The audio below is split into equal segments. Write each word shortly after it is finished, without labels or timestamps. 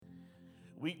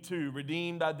Week 2,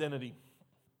 redeemed identity.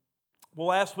 Well,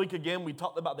 last week again, we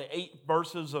talked about the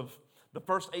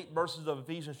first 8 verses of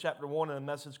Ephesians chapter 1 in a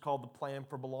message called The Plan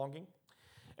for Belonging.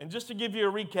 And just to give you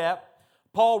a recap,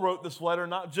 Paul wrote this letter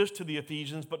not just to the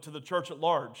Ephesians, but to the church at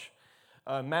large.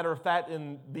 Matter of fact,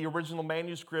 in the original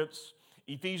manuscripts,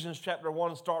 Ephesians chapter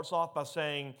 1 starts off by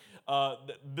saying that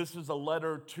this is a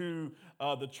letter to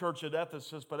the church at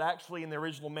Ephesus, but actually in the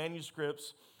original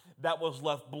manuscripts, that was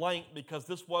left blank because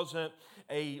this wasn't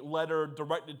a letter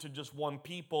directed to just one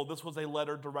people. This was a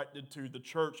letter directed to the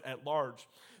church at large.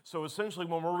 So essentially,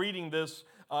 when we're reading this,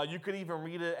 you could even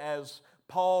read it as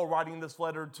Paul writing this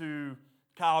letter to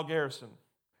Kyle Garrison.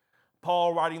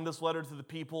 Paul writing this letter to the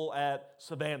people at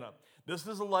Savannah. This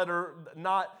is a letter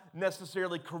not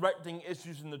necessarily correcting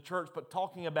issues in the church, but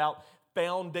talking about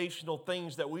foundational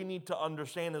things that we need to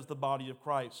understand as the body of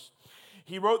Christ.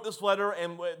 He wrote this letter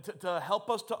and to help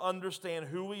us to understand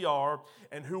who we are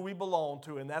and who we belong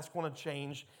to, and that's going to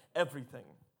change everything.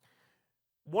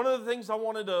 One of the things I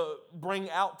wanted to bring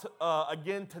out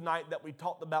again tonight that we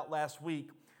talked about last week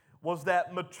was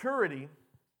that maturity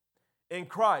in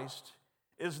Christ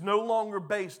is no longer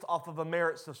based off of a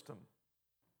merit system.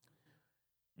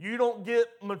 You don't get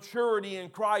maturity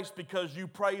in Christ because you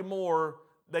pray more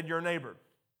than your neighbor.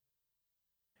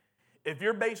 If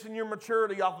you're basing your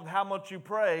maturity off of how much you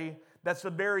pray, that's a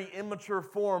very immature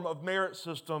form of merit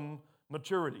system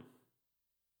maturity.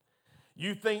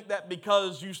 You think that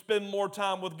because you spend more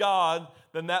time with God,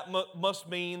 then that must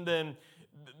mean then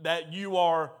that you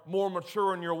are more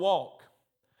mature in your walk.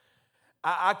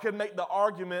 I could make the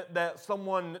argument that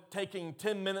someone taking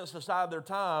 10 minutes aside of their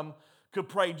time could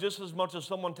pray just as much as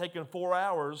someone taking 4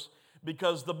 hours,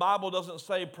 because the Bible doesn't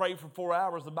say pray for 4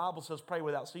 hours. The Bible says pray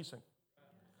without ceasing.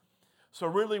 So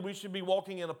really, we should be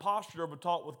walking in a posture of a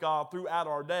talk with God throughout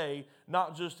our day,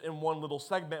 not just in one little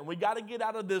segment. We got to get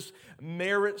out of this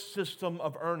merit system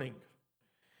of earning.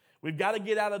 We've got to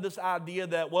get out of this idea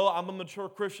that, well, I'm a mature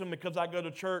Christian because I go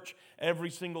to church every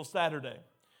single Saturday.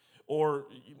 Or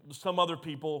some other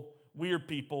people, weird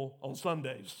people, on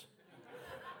Sundays.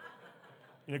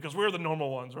 Because we're the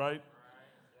normal ones, right?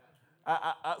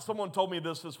 Someone told me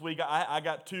this week. I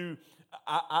got two,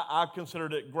 I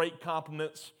considered it great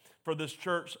compliments for this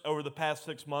church over the past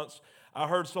 6 months. I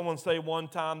heard someone say one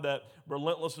time that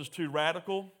relentless is too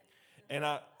radical, and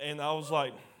I was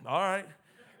like, all right.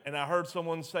 And I heard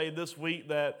someone say this week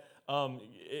that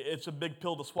it's a big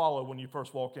pill to swallow when you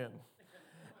first walk in.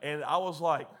 And I was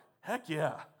like, heck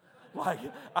yeah. Like,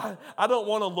 I don't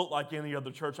want to look like any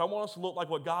other church. I want us to look like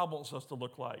what God wants us to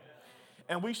look like.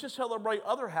 And we should celebrate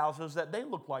other houses that they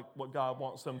look like what God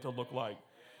wants them to look like.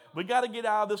 We got to get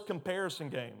out of this comparison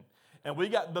game. And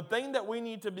the thing that we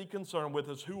need to be concerned with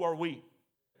is, who are we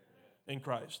in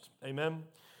Christ? Amen?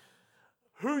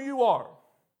 Who you are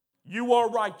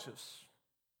righteous.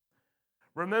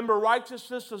 Remember,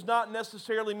 righteousness does not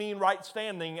necessarily mean right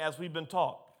standing, as we've been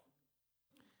taught.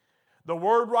 The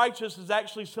word righteous is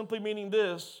actually simply meaning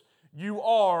this: you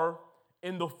are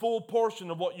in the full portion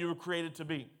of what you were created to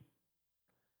be.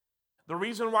 The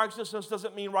reason righteousness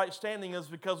doesn't mean right standing is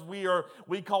because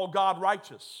we call God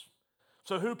righteous.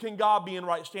 So who can God be in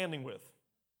right standing with?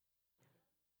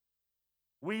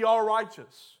 We are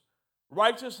righteous.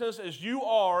 Righteousness is you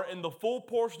are in the full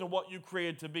portion of what you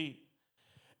created to be.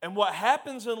 And what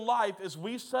happens in life is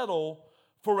we settle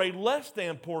for a less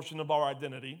than portion of our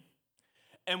identity,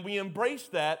 and we embrace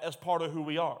that as part of who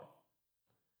we are.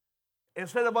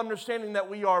 Instead of understanding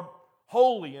that we are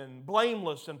holy and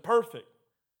blameless and perfect,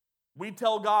 we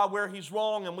tell God where He's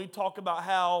wrong, and we talk about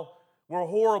how we're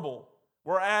horrible,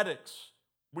 we're addicts,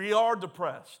 we are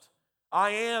depressed,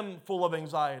 I am full of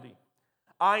anxiety,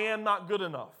 I am not good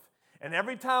enough. And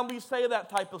every time we say that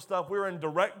type of stuff, we're in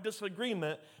direct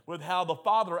disagreement with how the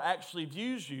Father actually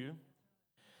views you.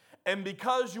 And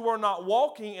because you are not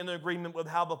walking in agreement with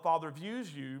how the Father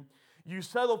views you, you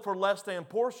settle for less than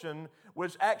portion,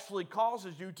 which actually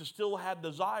causes you to still have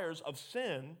desires of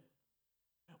sin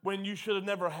when you should have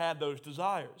never had those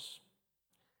desires.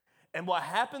 And what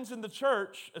happens in the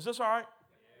church, is this all right?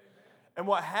 And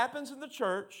what happens in the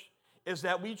church is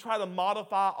that we try to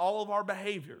modify all of our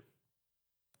behavior,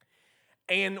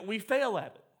 and we fail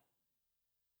at it.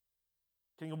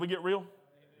 Can we get real?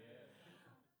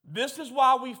 This is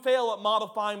why we fail at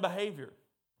modifying behavior,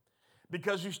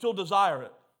 because you still desire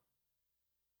it.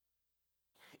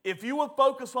 If you would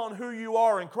focus on who you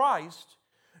are in Christ,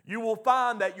 you will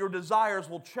find that your desires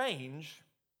will change,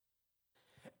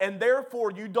 and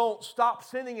therefore you don't stop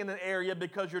sinning in an area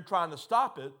because you're trying to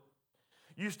stop it.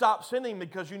 You stop sinning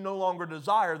because you no longer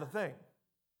desire the thing.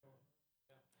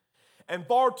 And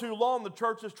far too long, the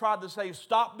church has tried to say,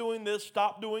 stop doing this,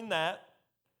 stop doing that.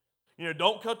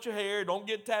 Don't cut your hair, don't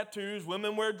get tattoos,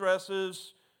 women wear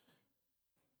dresses,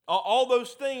 all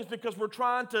those things because we're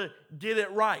trying to get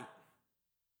it right.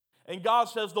 And God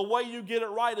says the way you get it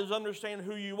right is understand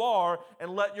who you are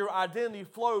and let your identity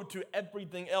flow to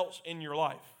everything else in your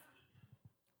life.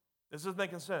 This is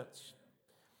making sense.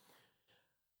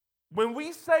 When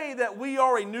we say that we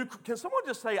are can someone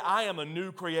just say, I am a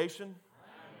new creation?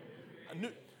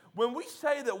 When we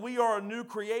say that we are a new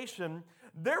creation,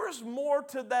 there is more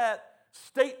to that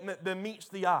statement than meets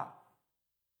the eye.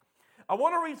 I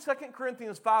want to read 2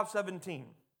 Corinthians 5:17.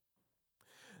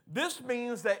 This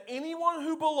means that anyone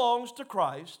who belongs to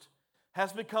Christ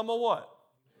has become a what?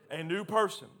 A new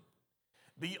person.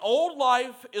 The old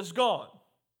life is gone.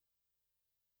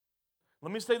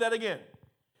 Let me say that again.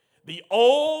 The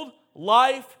old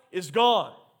life is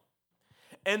gone,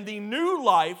 and the new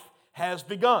life has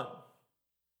begun.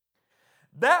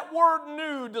 That word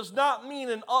new does not mean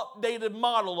an updated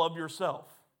model of yourself.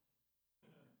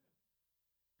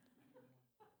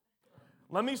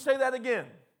 Let me say that again.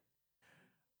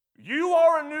 You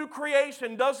are a new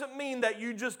creation doesn't mean that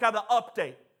you just got to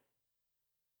update.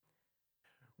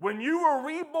 When you were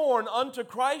reborn unto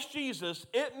Christ Jesus,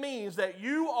 it means that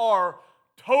you are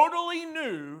totally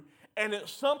new, and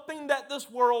it's something that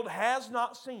this world has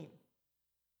not seen.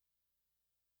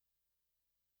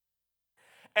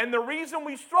 And the reason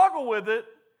we struggle with it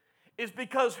is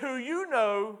because who you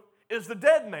know is the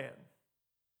dead man.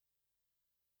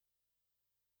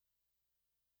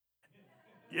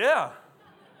 Yeah.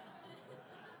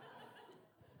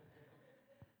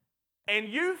 And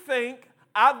you think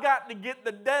I've got to get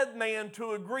the dead man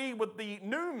to agree with the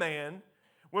new man,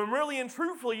 when really and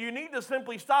truthfully you need to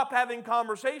simply stop having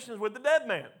conversations with the dead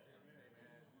man.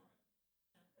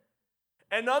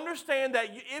 And understand that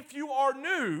if you are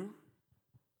new,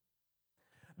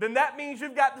 then that means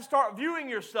you've got to start viewing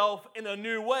yourself in a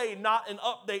new way, not an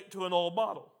update to an old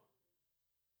model.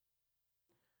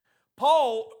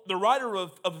 Paul, the writer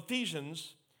of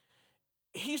Ephesians,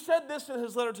 he said this in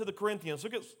his letter to the Corinthians.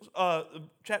 Look at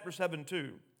chapter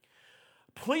 7:2.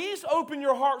 Please open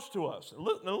your hearts to us.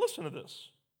 Now listen to this.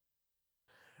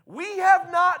 We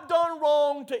have not done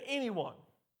wrong to anyone,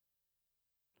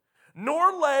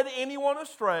 nor led anyone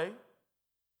astray.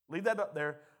 Leave that up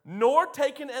there. Nor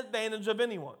taken advantage of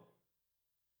anyone.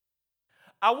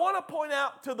 I want to point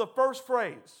out to the first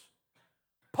phrase.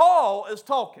 Paul is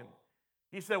talking.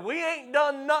 He said, we ain't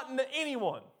done nothing to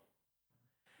anyone.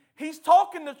 He's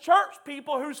talking to church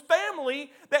people whose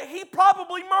family that he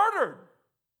probably murdered.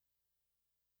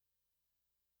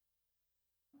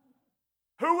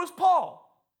 Who was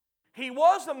Paul? He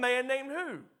was a man named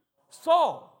who?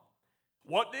 Saul.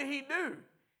 What did he do?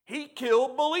 He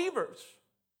killed believers.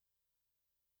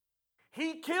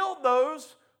 He killed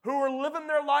those who were living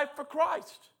their life for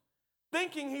Christ,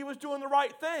 thinking he was doing the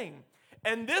right thing.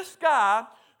 And this guy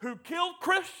who killed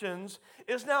Christians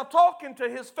is now talking to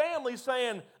his family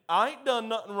saying, I ain't done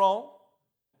nothing wrong.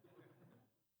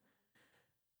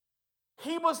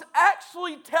 He was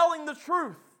actually telling the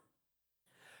truth,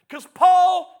 because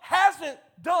Paul hasn't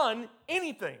done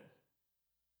anything.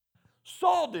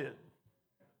 Saul did.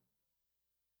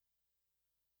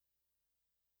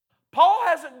 Paul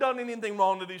hasn't done anything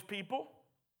wrong to these people.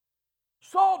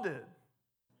 Saul did.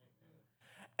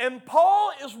 And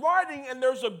Paul is writing, and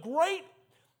there's a great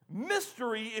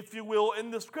mystery, if you will,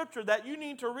 in the scripture that you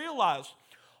need to realize.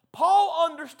 Paul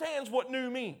understands what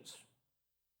new means.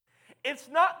 It's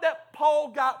not that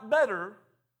Paul got better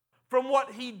from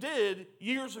what he did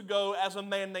years ago as a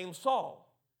man named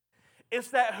Saul. It's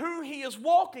that who he is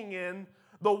walking in,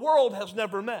 the world has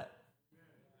never met.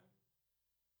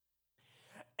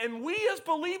 And we as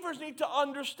believers need to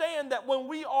understand that when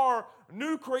we are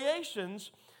new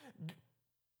creations,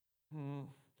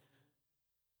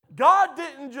 God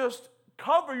didn't just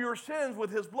cover your sins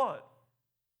with his blood.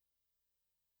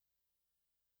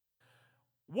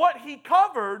 What he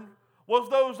covered was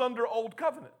those under old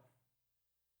covenant.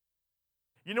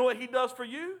 You know what he does for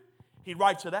you? He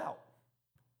writes it out.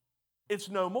 It's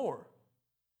no more.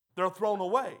 They're thrown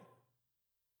away.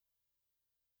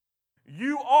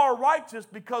 You are righteous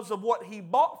because of what he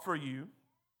bought for you.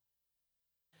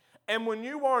 And when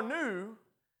you are new,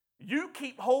 you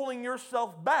keep holding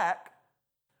yourself back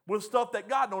with stuff that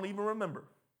God don't even remember.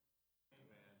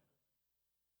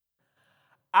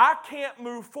 I can't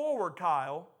move forward,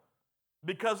 Kyle,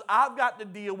 because I've got to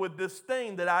deal with this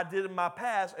thing that I did in my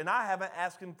past and I haven't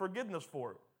asked him forgiveness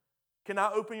for it. Can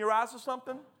I open your eyes to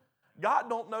something? God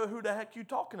don't know who the heck you're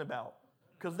talking about,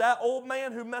 because that old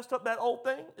man who messed up that old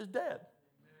thing is dead.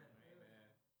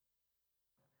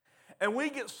 And we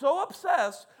get so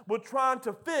obsessed with trying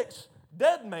to fix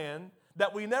dead man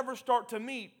that we never start to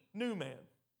meet new man.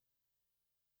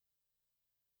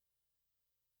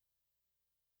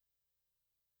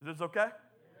 Is this okay?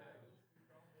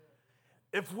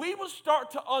 If we will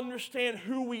start to understand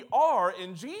who we are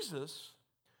in Jesus,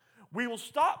 we will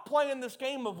stop playing this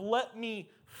game of let me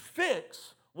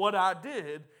fix what I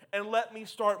did and let me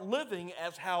start living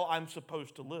as how I'm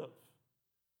supposed to live.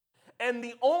 And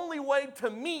the only way to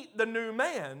meet the new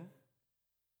man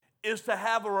is to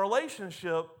have a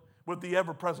relationship with the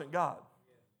ever-present God.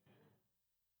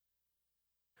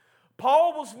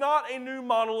 Paul was not a new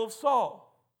model of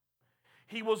Saul.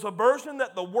 He was a version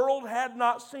that the world had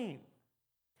not seen.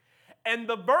 And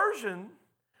the version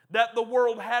that the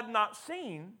world had not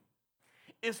seen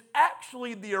is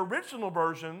actually the original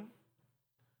version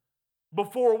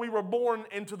before we were born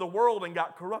into the world and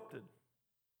got corrupted.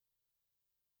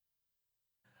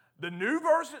 The new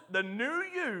version, the new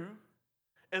you,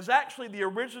 is actually the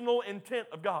original intent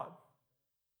of God.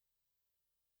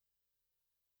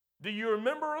 Do you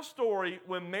remember a story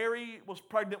when Mary was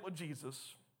pregnant with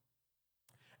Jesus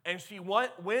and she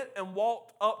went and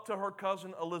walked up to her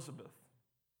cousin Elizabeth?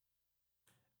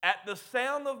 At the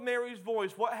sound of Mary's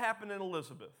voice, what happened in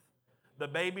Elizabeth? The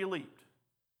baby leaped.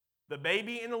 The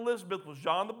baby in Elizabeth was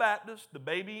John the Baptist. The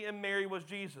baby in Mary was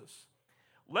Jesus.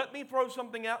 Let me throw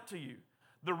something out to you.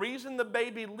 The reason the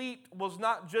baby leaped was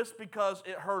not just because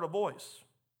it heard a voice.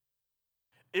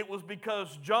 It was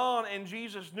because John and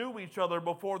Jesus knew each other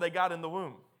before they got in the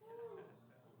womb.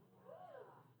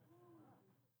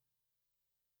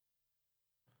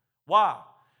 Why?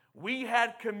 We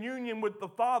had communion with the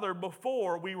Father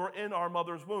before we were in our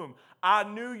mother's womb. I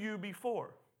knew you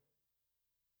before.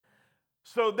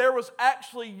 So there was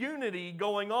actually unity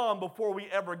going on before we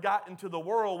ever got into the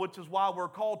world, which is why we're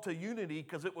called to unity,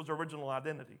 because it was original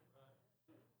identity.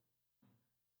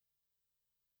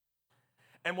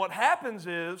 And what happens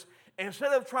is,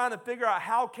 instead of trying to figure out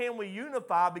how can we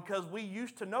unify because we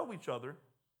used to know each other,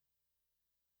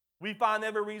 we find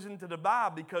every reason to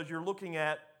divide because you're looking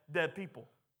at dead people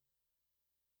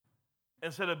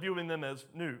instead of viewing them as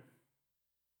new.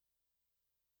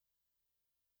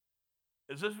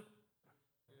 Is this?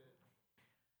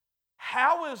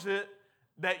 How is it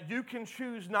that you can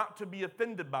choose not to be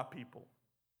offended by people?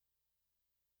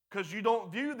 Because you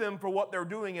don't view them for what they're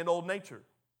doing in old nature.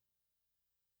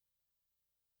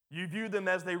 You view them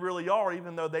as they really are,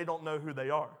 even though they don't know who they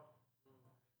are.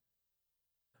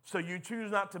 So you choose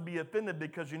not to be offended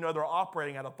because you know they're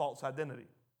operating out of false identity.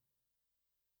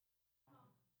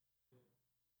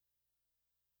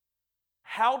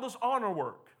 How does honor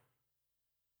work?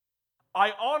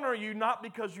 I honor you not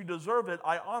because you deserve it.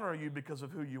 I honor you because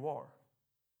of who you are.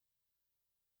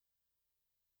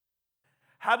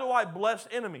 How do I bless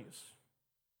enemies?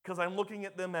 Because I'm looking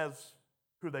at them as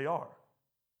who they are,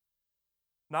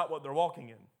 not what they're walking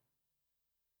in.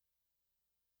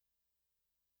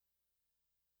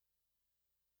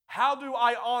 How do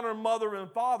I honor mother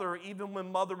and father even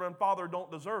when mother and father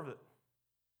don't deserve it?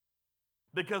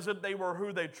 Because if they were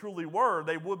who they truly were,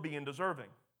 they would be undeserving.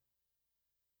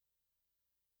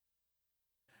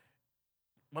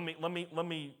 Let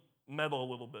me meddle a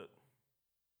little bit.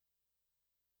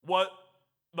 What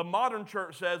the modern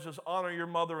church says is honor your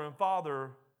mother and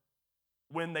father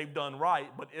when they've done right,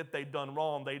 but if they've done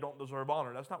wrong, they don't deserve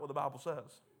honor. That's not what the Bible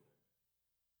says.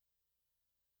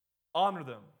 Honor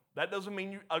them. That doesn't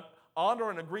mean honor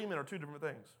and agreement are two different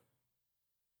things.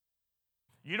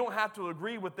 You don't have to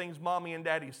agree with things mommy and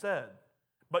daddy said,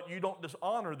 but you don't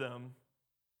dishonor them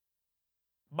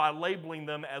by labeling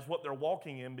them as what they're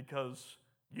walking in because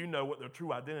you know what their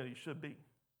true identity should be.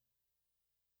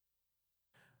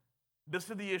 This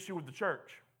is the issue with the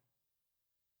church.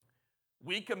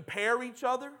 We compare each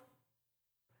other.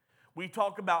 We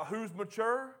talk about who's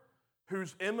mature,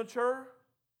 who's immature,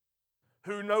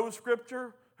 who knows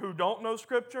Scripture, who don't know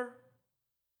Scripture,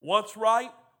 what's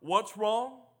right, what's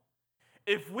wrong.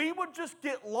 If we would just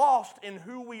get lost in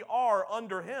who we are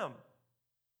under Him,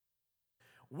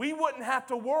 we wouldn't have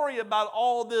to worry about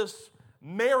all this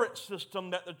merit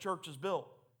system that the church has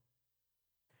built.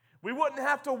 We wouldn't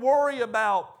have to worry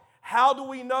about how do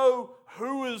we know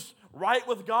who is right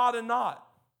with God and not.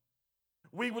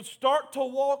 We would start to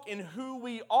walk in who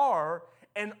we are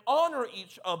and honor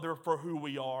each other for who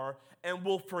we are, and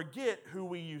we'll forget who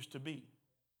we used to be.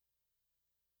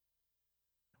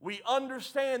 We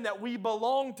understand that we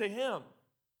belong to Him.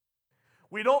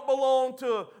 We don't belong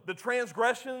to the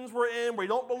transgressions we're in. We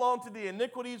don't belong to the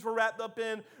iniquities we're wrapped up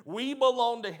in. We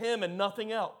belong to Him and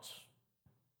nothing else.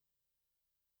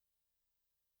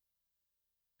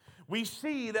 We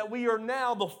see that we are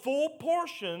now the full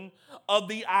portion of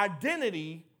the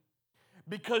identity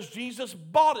because Jesus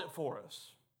bought it for us,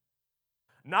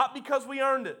 not because we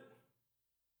earned it.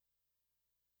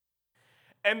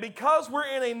 And because we're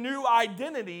in a new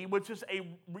identity, which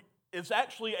is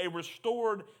actually a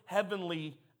restored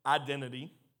heavenly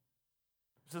identity,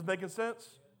 is this making sense?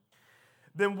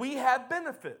 Then we have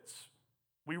benefits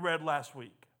we read last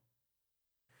week.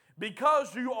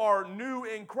 Because you are new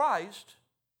in Christ,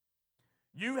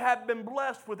 you have been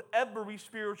blessed with every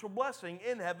spiritual blessing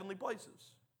in heavenly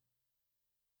places.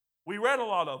 We read a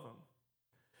lot of them.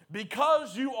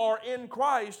 Because you are in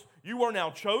Christ, you are now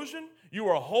chosen, you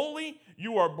are holy,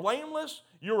 you are blameless,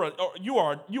 you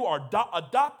are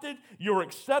adopted, you're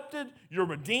accepted, you're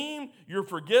redeemed, you're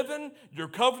forgiven, you're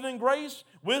covered in grace,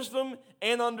 wisdom,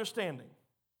 and understanding.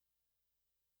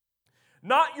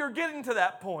 Not you're getting to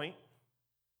that point,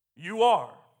 you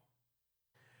are.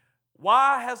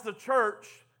 Why has the church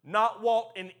not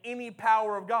walked in any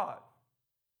power of God?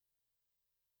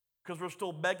 Because we're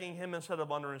still begging Him instead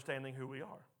of understanding who we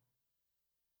are.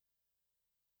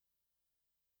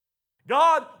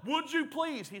 God, would you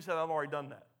please? He said, I've already done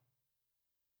that.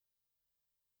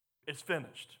 It's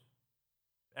finished.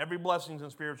 Every blessing's in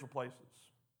spiritual places.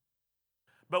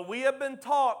 But we have been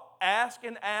taught, ask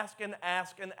and ask and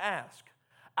ask and ask.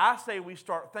 I say we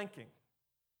start thinking.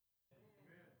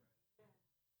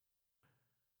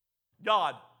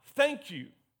 God, thank you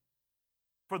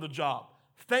for the job.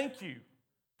 Thank you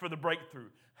for the breakthrough.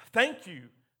 Thank you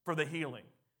for the healing.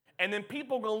 And then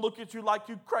people are going to look at you like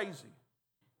you're crazy.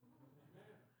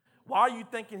 Why are you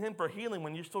thanking Him for healing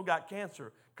when you still got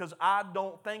cancer? Because I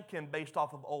don't thank Him based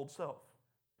off of old self.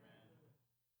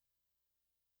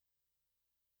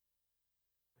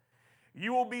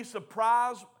 You will be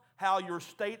surprised how your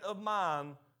state of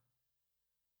mind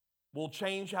will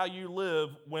change how you live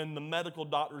when the medical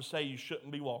doctors say you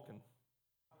shouldn't be walking.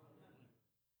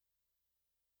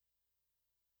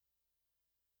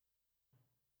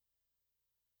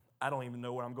 I don't even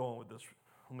know where I'm going with this.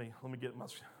 Let me get my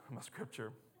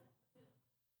scripture.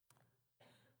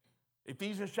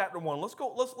 Ephesians chapter 1.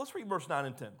 Let's read verse 9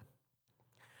 and 10.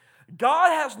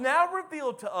 God has now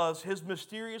revealed to us His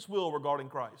mysterious will regarding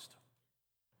Christ,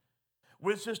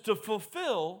 which is to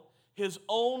fulfill His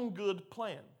own good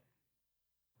plan.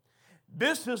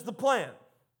 This is the plan.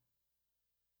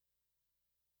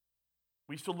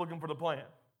 We still looking for the plan.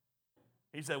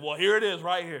 He said, well, here it is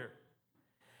right here.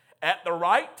 At the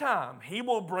right time, He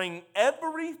will bring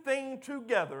everything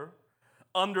together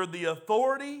under the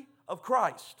authority of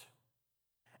Christ.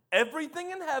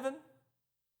 Everything in heaven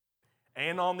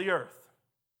and on the earth.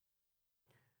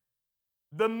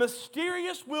 The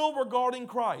mysterious will regarding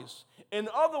Christ. In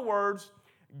other words,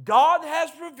 God has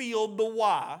revealed the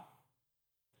why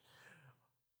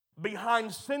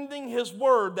behind sending His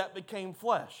Word that became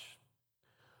flesh.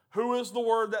 Who is the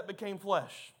Word that became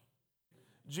flesh?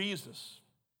 Jesus.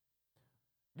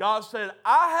 God said,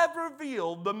 I have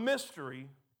revealed the mystery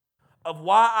of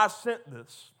why I sent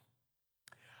this.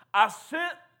 I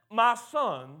sent my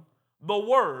Son, the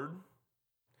Word,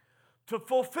 to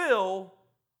fulfill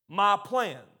my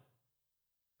plan.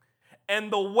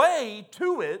 And the way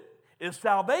to it is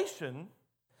salvation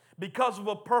because of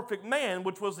a perfect man,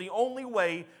 which was the only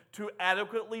way to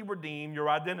adequately redeem your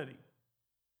identity.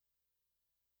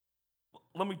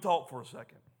 Let me talk for a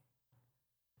second.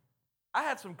 I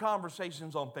had some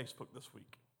conversations on Facebook this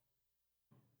week.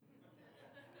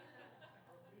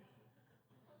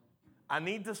 I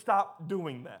need to stop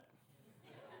doing that.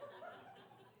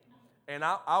 And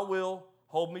I will,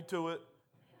 hold me to it,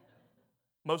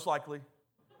 most likely.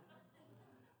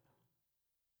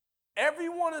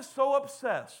 Everyone is so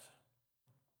obsessed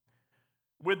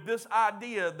with this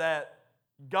idea that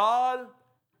God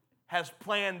has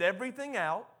planned everything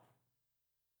out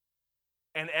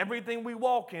and everything we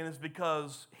walk in is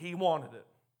because He wanted it.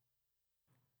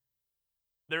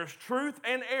 There's truth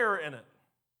and error in it.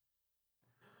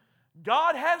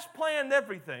 God has planned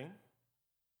everything,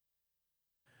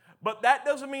 but that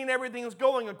doesn't mean everything is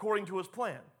going according to His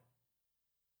plan.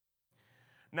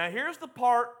 Now, here's the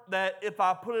part that if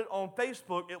I put it on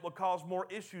Facebook, it will cause more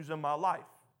issues in my life.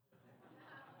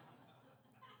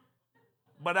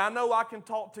 But I know I can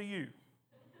talk to you.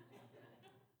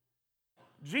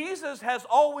 Jesus has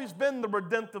always been the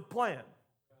redemptive plan.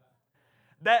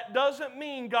 That doesn't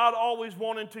mean God always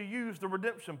wanted to use the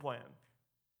redemption plan.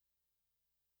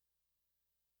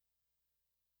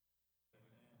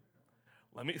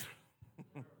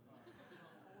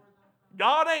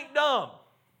 God ain't dumb.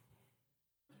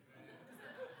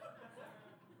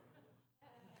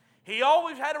 He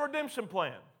always had a redemption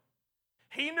plan.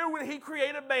 He knew when He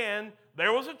created man,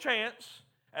 there was a chance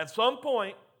at some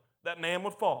point that man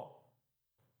would fall.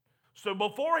 So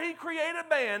before he created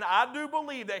man, I do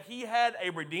believe that he had a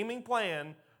redeeming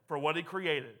plan for what he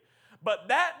created. But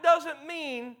that doesn't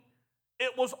mean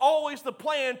it was always the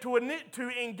plan to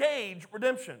engage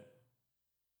redemption.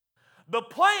 The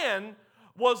plan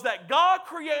was that God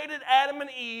created Adam and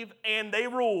Eve and they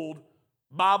ruled,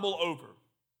 Bible over.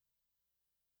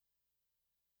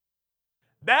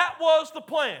 That was the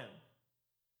plan.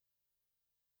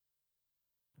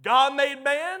 God made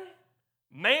man,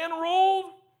 man ruled,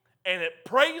 and it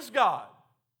praised God.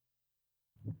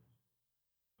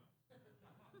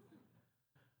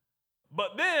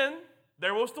 But then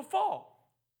there was the fall.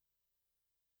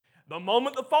 The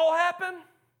moment the fall happened,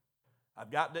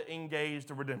 I've got to engage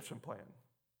the redemption plan.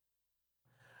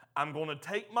 I'm going to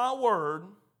take my word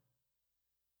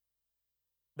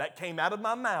that came out of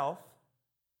my mouth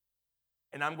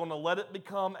and I'm going to let it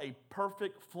become a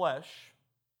perfect flesh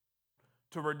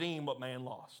to redeem what man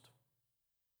lost.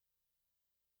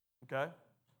 Okay?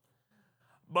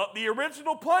 But the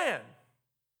original plan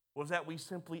was that we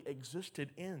simply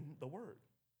existed in the Word.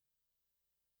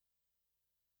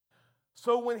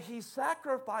 So when he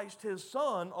sacrificed his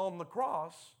son on the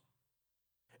cross,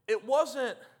 it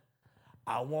wasn't,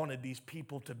 I wanted these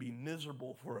people to be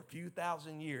miserable for a few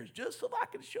thousand years just so I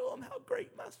could show them how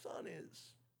great my son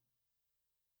is.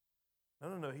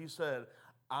 No. He said,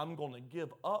 I'm going to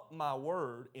give up my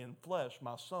word in flesh,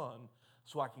 my son,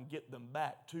 so I can get them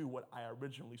back to what I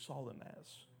originally saw them as.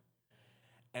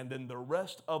 And then the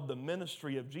rest of the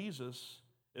ministry of Jesus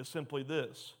is simply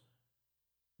this: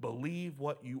 believe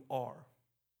what you are,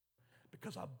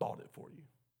 because I bought it for you.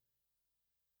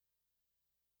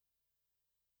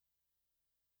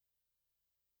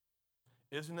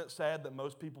 Isn't it sad that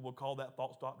most people will call that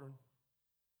false doctrine?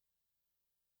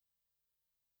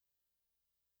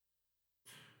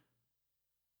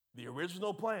 The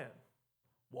original plan,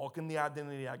 walk in the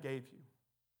identity I gave you.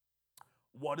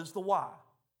 What is the why?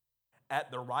 At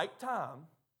the right time,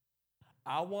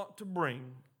 I want to bring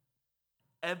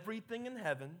everything in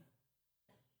heaven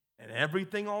and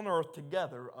everything on earth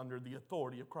together under the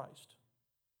authority of Christ.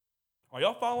 Are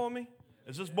y'all following me?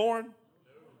 Is this boring?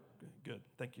 Good.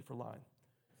 Thank you for lying.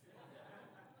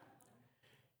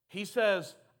 He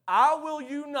says, I will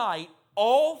unite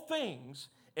all things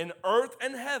in earth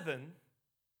and heaven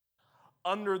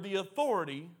under the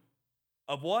authority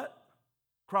of what?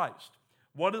 Christ.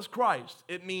 What is Christ?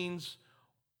 It means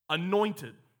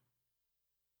anointed.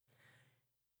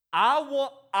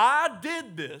 I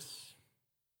did this.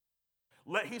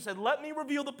 He said, let me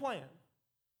reveal the plan.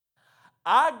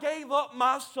 I gave up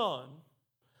my son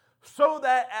so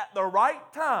that at the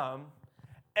right time,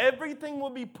 everything will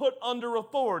be put under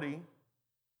authority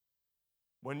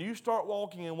when you start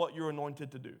walking in what you're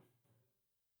anointed to do.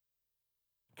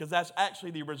 Because that's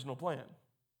actually the original plan.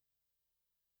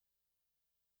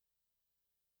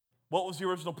 What was the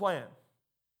original plan?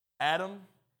 Adam,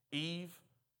 Eve,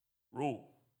 rule.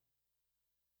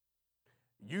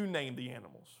 You name the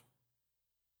animals.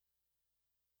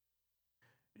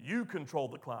 You control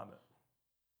the climate.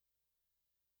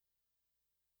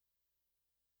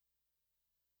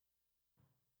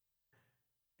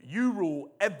 You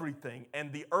rule everything,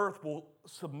 and the earth will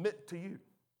submit to you.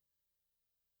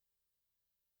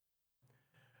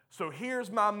 So here's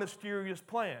my mysterious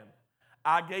plan.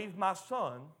 I gave my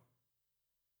son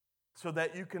so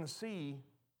that you can see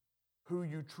who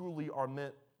you truly are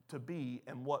meant to be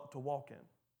and what to walk in.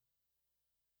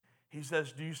 He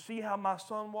says, do you see how my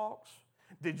son walks?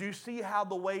 Did you see how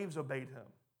the waves obeyed him?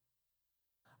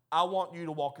 I want you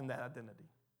to walk in that identity.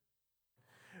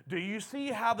 Do you see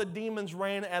how the demons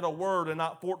ran at a word and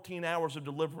not 14 hours of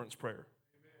deliverance prayer?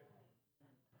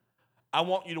 I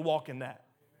want you to walk in that.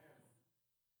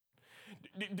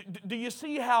 Do you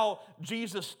see how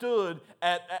Jesus stood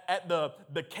at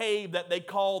the cave that they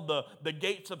called the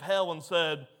gates of hell and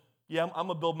said, yeah, I'm going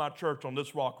to build my church on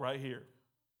this rock right here.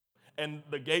 And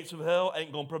the gates of hell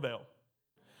ain't going to prevail.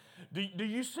 Do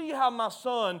you see how my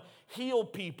son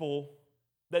healed people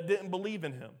that didn't believe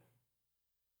in him?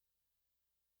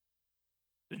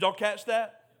 Did y'all catch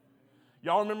that?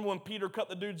 Y'all remember when Peter cut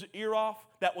the dude's ear off?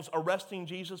 That was arresting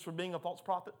Jesus for being a false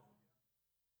prophet.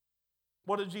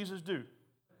 What did Jesus do?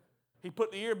 He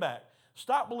put the ear back.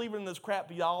 Stop believing in this crap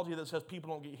theology that says people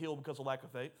don't get healed because of lack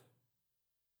of faith.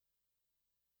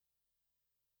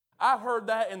 I've heard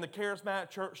that in the charismatic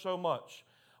church so much.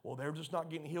 Well, they're just not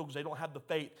getting healed because they don't have the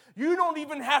faith. You don't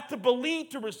even have to believe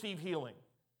to receive healing.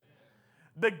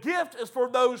 The gift is for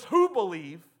those who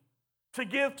believe to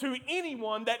give to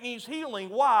anyone that needs healing.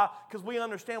 Why? Because we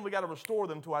understand we got to restore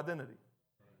them to identity.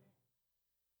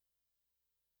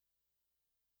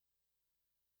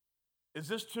 Is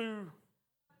this too...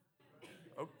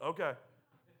 Okay.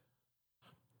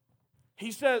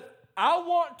 He says, I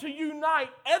want to unite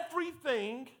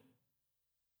everything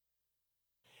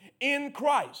in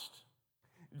Christ.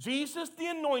 Jesus, the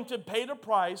anointed, paid a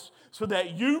price so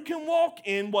that you can walk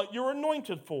in what you're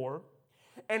anointed for.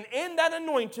 And in that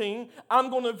anointing, I'm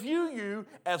going to view you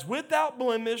as without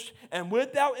blemish and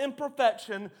without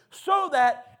imperfection so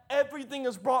that everything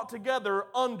is brought together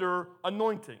under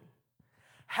anointing.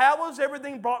 How is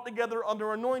everything brought together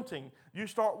under anointing? You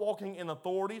start walking in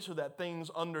authority so that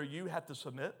things under you have to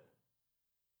submit.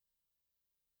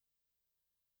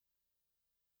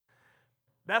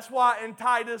 That's why in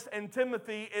Titus and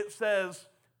Timothy it says,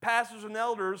 pastors and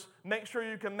elders, make sure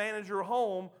you can manage your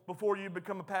home before you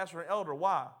become a pastor and elder.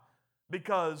 Why?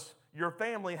 Because your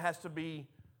family has to be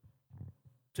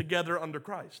together under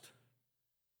Christ.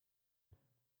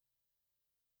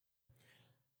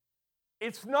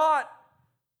 It's not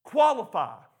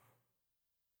qualify.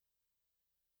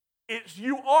 It's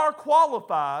you are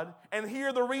qualified, and here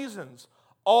are the reasons.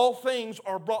 All things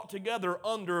are brought together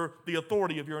under the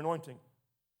authority of your anointing.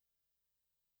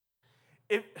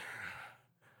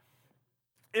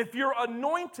 If you're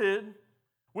anointed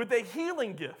with a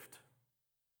healing gift,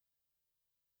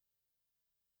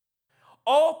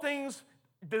 all things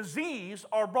disease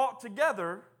are brought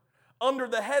together under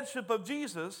the headship of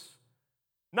Jesus,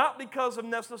 not because of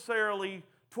necessarily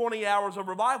 20 hours of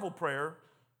revival prayer,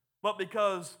 but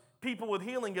because people with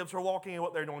healing gifts are walking in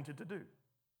what they're anointed to do.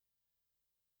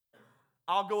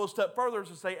 I'll go a step further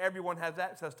to say everyone has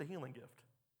access to healing gift.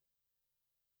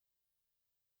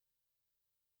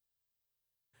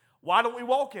 Why don't we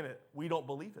walk in it? We don't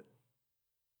believe it.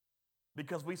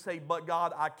 Because we say, but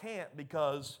God, I can't,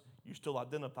 because you still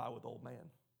identify with old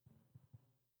man.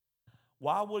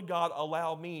 Why would God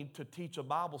allow me to teach a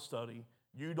Bible study?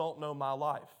 You don't know my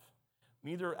life.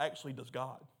 Neither actually does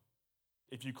God,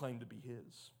 if you claim to be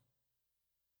His.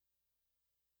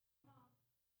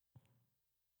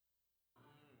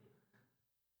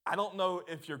 I don't know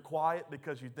if you're quiet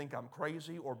because you think I'm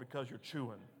crazy or because you're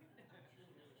chewing.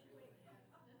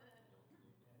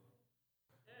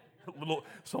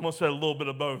 Someone said a little bit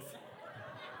of both.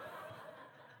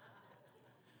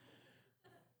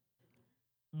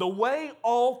 The way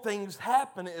all things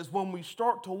happen is when we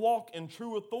start to walk in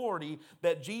true authority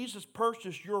that Jesus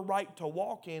purchased your right to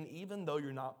walk in, even though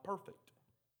you're not perfect.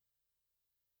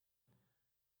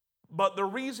 But the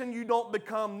reason you don't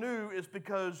become new is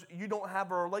because you don't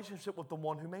have a relationship with the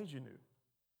one who made you new.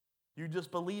 You just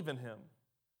believe in Him.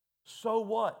 So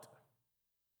what?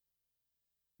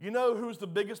 You know who's the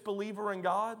biggest believer in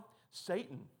God?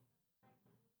 Satan.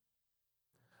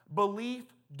 Belief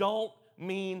don't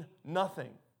mean nothing.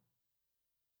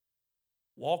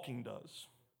 Walking does.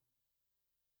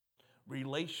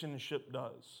 Relationship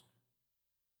does.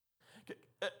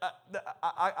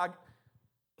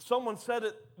 Someone said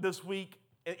it this week,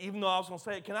 even though I was going to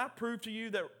say it. Can I prove to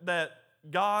you that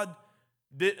God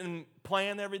didn't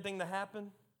plan everything to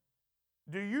happen?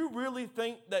 Do you really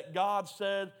think that God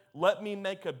said, let me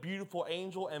make a beautiful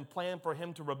angel and plan for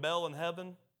him to rebel in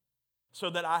heaven so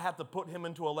that I have to put him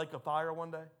into a lake of fire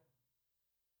one day?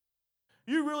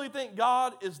 You really think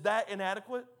God is that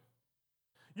inadequate?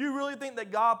 You really think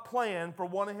that God planned for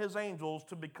one of his angels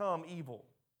to become evil?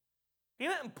 He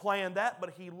didn't plan that,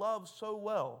 but he loves so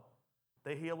well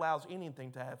that he allows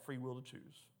anything to have free will to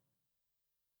choose.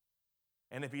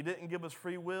 And if he didn't give us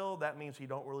free will, that means he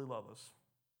don't really love us.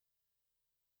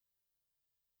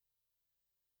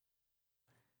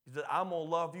 He said, I'm going to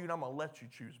love you and I'm going to let you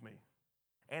choose me.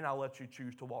 And I'll let you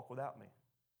choose to walk without me.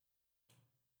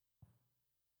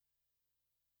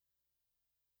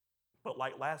 But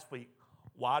like last week,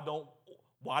 why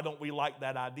don't we like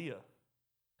that idea?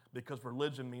 Because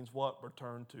religion means what?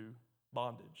 Return to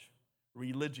bondage.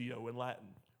 Religio in Latin.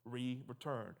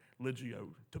 Return. Ligio,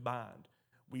 to bind.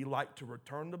 We like to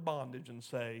return to bondage and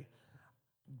say,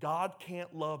 God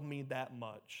can't love me that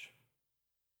much.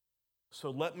 So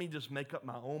let me just make up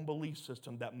my own belief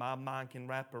system that my mind can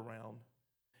wrap around,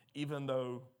 even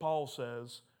though Paul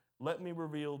says, let me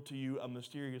reveal to you a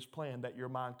mysterious plan that your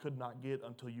mind could not get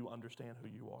until you understand who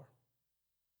you are.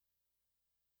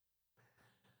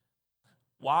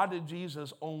 Why did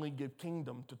Jesus only give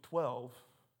kingdom to 12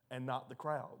 and not the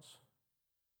crowds?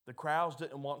 The crowds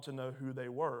didn't want to know who they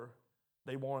were.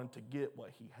 They wanted to get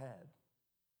what he had.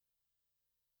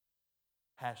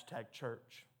 Hashtag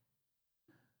church.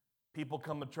 People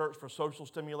come to church for social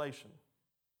stimulation.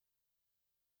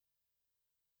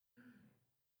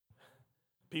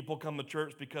 People come to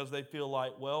church because they feel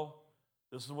like, well,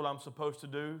 this is what I'm supposed to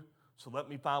do, so let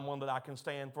me find one that I can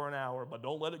stand for an hour, but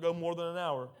don't let it go more than an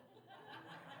hour.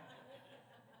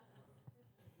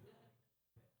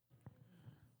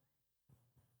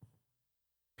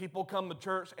 People come to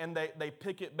church and they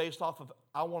pick it based off of,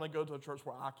 I want to go to a church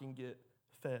where I can get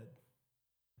fed.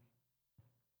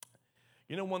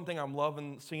 You know one thing I'm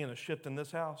loving seeing a shift in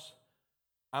this house?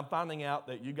 I'm finding out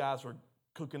that you guys are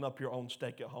cooking up your own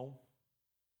steak at home.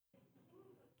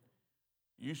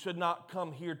 You should not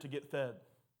come here to get fed.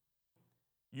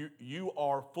 You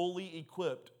are fully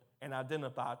equipped and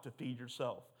identified to feed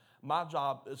yourself. My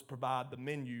job is to provide the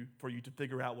menu for you to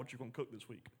figure out what you're going to cook this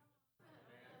week.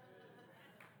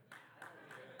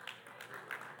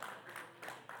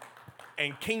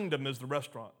 And kingdom is the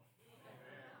restaurant.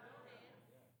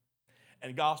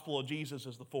 And gospel of Jesus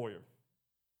is the foyer.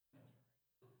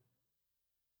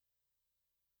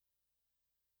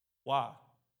 Why?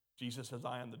 Jesus says,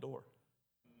 I am the door.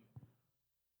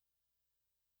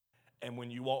 And when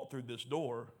you walk through this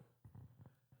door,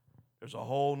 there's a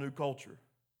whole new culture.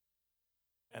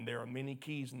 And there are many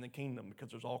keys in the kingdom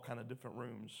because there's all kind of different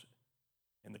rooms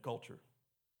in the culture.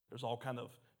 There's all kind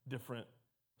of different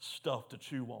stuff to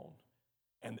chew on.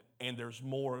 And there's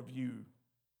more of you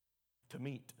to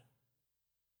meet.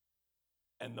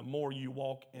 And the more you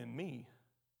walk in me,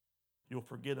 you'll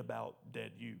forget about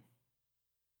dead you.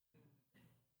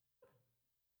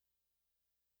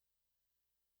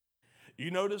 You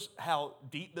notice how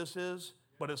deep this is,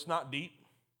 but it's not deep.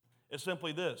 It's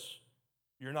simply this: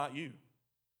 you're not you.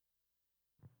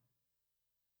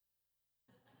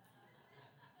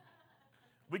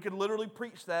 We could literally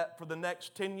preach that for the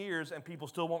next 10 years and people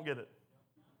still won't get it.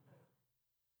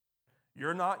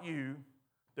 You're not you.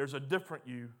 There's a different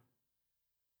you.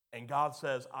 And God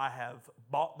says, I have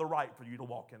bought the right for you to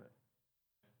walk in it.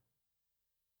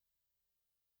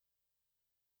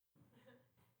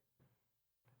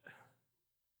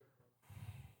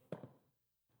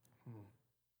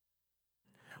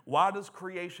 Why does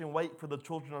creation wait for the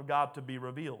children of God to be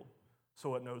revealed?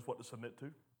 So it knows what to submit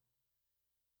to.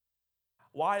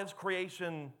 Why is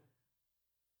creation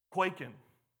quaking?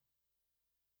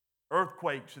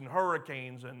 Earthquakes and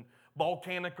hurricanes and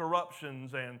volcanic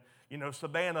eruptions and,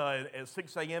 Savannah at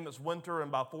 6 a.m. it's winter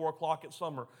and by 4 o'clock it's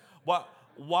summer.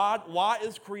 Why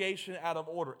is creation out of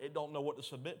order? It don't know what to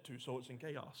submit to, so it's in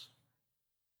chaos.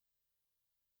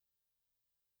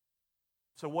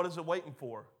 So what is it waiting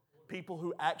for? People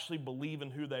who actually believe in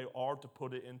who they are to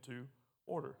put it into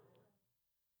order.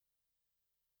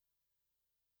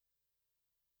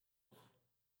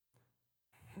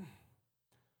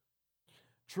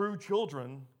 True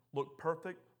children look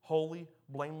perfect, holy,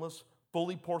 blameless,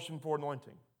 fully portioned for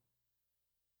anointing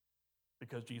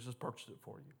because Jesus purchased it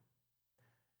for you.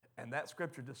 And that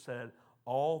scripture just said,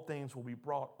 all things will be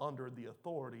brought under the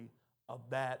authority of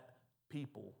that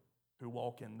people who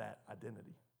walk in that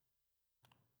identity.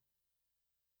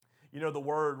 The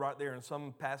word right there in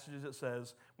some passages it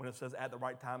says, when it says at the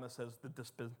right time, it says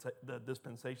the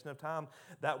dispensation of time.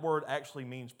 That word actually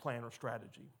means plan or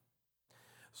strategy.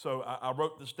 So I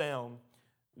wrote this down.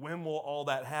 When will all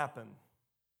that happen?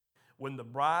 When the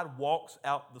bride walks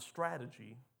out the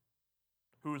strategy.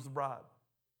 Who is the bride?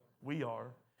 We are.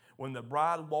 When the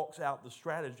bride walks out the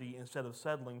strategy instead of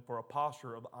settling for a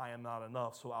posture of I am not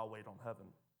enough, so I'll wait on heaven.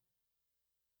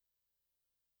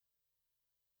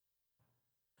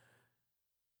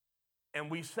 And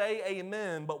we say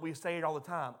amen, but we say it all the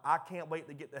time. I can't wait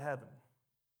to get to heaven.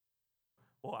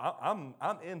 Well,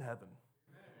 I'm in heaven.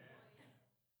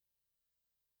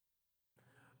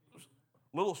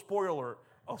 Little spoiler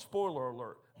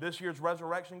alert. This year's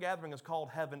resurrection gathering is called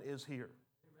Heaven is Here.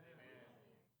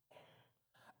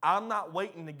 I'm not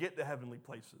waiting to get to heavenly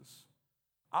places.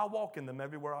 I walk in them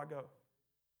everywhere I go.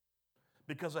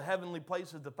 Because a heavenly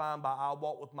place is defined by I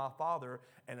walk with my Father,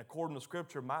 and according to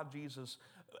Scripture, my Jesus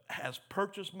has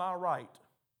purchased my right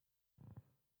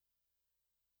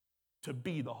to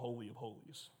be the Holy of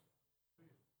Holies.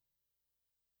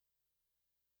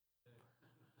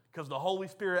 Because the Holy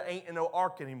Spirit ain't in no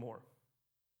ark anymore.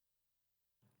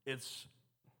 It's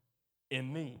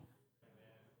in me.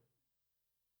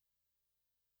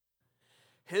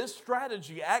 His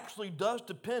strategy actually does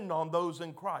depend on those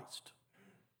in Christ.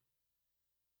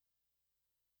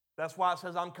 That's why it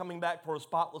says, I'm coming back for a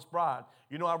spotless bride.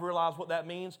 I've realized what that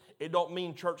means. It don't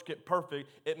mean church get perfect.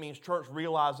 It means church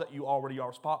realize that you already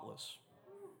are spotless.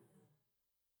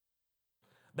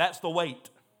 That's the wait.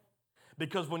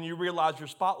 Because when you realize you're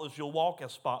spotless, you'll walk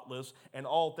as spotless, and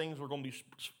all things are going to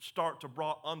start to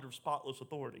brought under spotless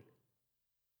authority.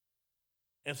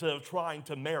 Instead of trying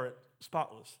to merit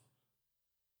spotless.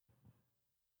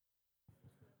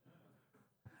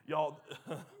 Y'all,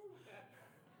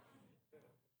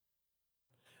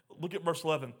 look at verse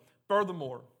 11.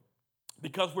 Furthermore,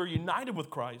 because we're united with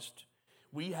Christ,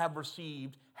 we have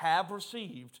received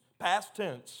past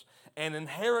tense, an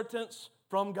inheritance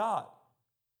from God.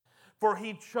 For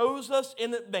he chose us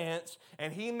in advance,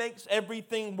 and he makes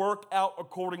everything work out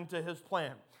according to his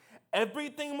plan.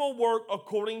 Everything will work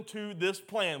according to this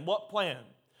plan. What plan?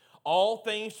 All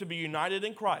things to be united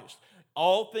in Christ.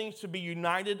 All things to be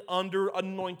united under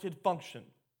anointed function.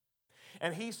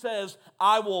 And he says,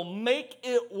 I will make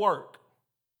it work.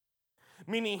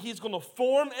 Meaning he's going to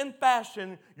form and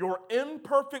fashion your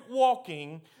imperfect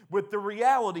walking with the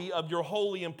reality of your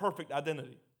holy and perfect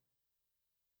identity.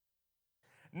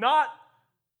 Not,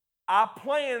 I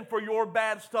plan for your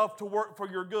bad stuff to work for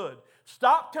your good.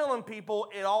 Stop telling people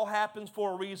it all happens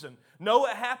for a reason. No,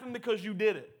 it happened because you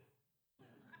did it.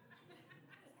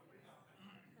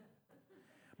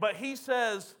 But he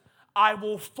says, I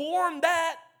will form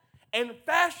that and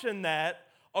fashion that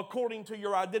according to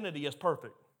your identity as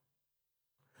perfect.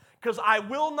 Because I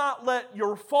will not let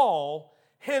your fall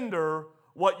hinder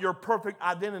what your perfect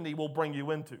identity will bring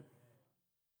you into.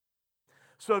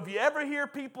 So if you ever hear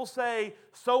people say,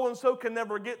 so-and-so can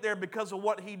never get there because of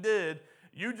what he did,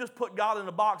 you just put God in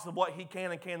a box of what he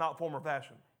can and cannot form or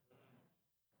fashion.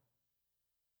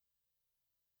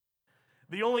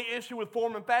 The only issue with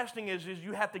form and fashioning is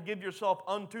you have to give yourself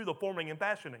unto the forming and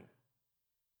fashioning.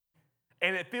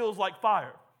 And it feels like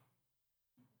fire.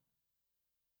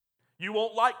 You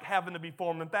won't like having to be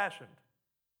formed and fashioned.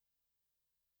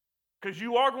 Because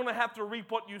you are going to have to reap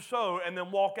what you sow and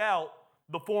then walk out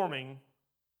the forming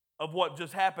of what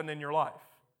just happened in your life.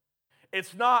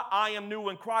 It's not, I am new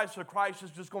in Christ, so Christ is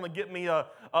just going to get me a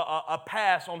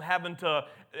pass on having to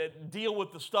deal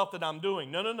with the stuff that I'm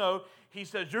doing. No. He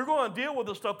says, you're going to deal with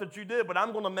the stuff that you did, but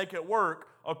I'm going to make it work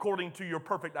according to your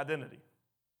perfect identity.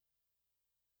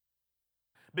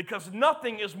 Because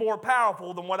nothing is more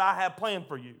powerful than what I have planned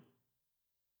for you.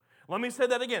 Let me say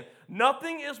that again.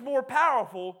 Nothing is more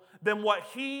powerful than what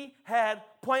he had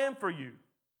planned for you.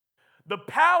 The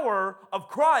power of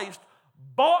Christ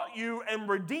bought you and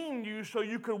redeemed you so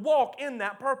you could walk in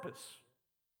that purpose.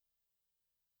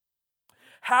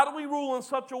 How do we rule in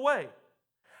such a way?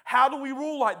 How do we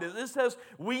rule like this? It says,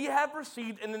 we have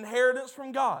received an inheritance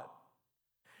from God.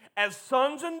 As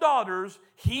sons and daughters,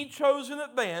 he chose in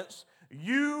advance,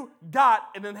 you got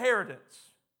an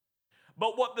inheritance.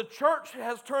 But what the church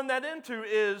has turned that into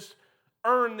is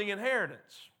earn the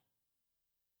inheritance.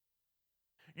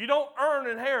 You don't earn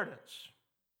inheritance.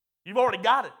 You've already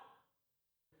got it.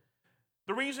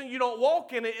 The reason you don't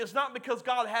walk in it is not because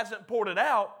God hasn't poured it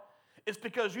out. It's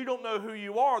because you don't know who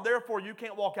you are. Therefore, you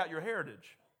can't walk out your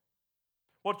heritage.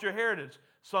 What's your heritage?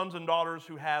 Sons and daughters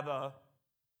who have an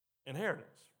inheritance.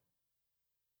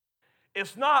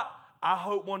 It's not, I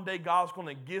hope one day God's going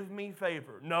to give me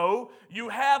favor. No, you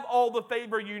have all the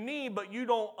favor you need, but you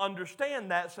don't understand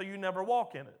that, so you never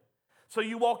walk in it. So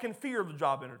you walk in fear of the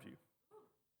job interview.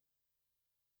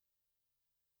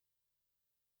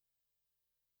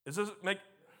 Does this make...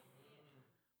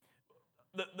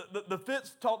 The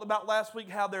Fitz talked about last week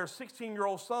how their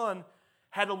 16-year-old son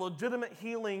had a legitimate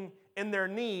healing in their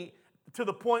knee to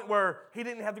the point where he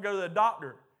didn't have to go to the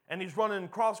doctor. And he's running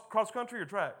cross country or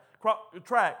track?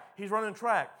 Track. He's running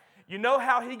track. You know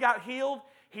how he got healed?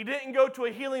 He didn't go to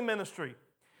a healing ministry.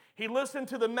 He listened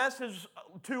to the message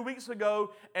 2 weeks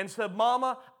ago and said,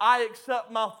 Mama, I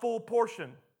accept my full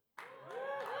portion.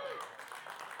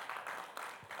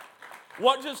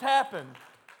 What just happened?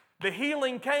 The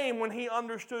healing came when he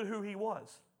understood who he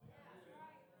was.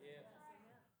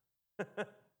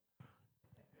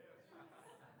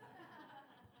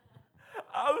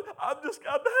 I've had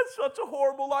such a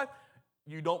horrible life.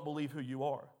 You don't believe who you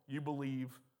are. You believe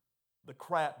the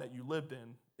crap that you lived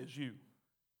in is you.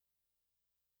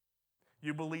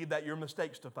 You believe that your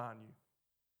mistakes define you.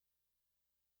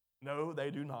 No,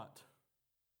 they do not.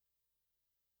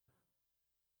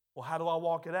 Well, how do I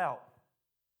walk it out?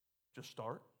 Just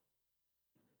start.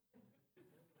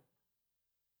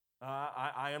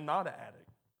 I am not an addict.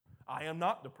 I am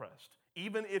not depressed,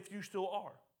 even if you still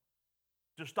are.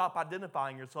 Just stop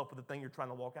identifying yourself with the thing you're trying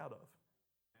to walk out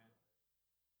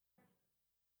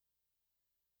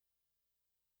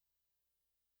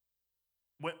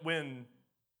of. When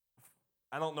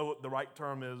I don't know what the right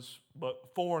term is,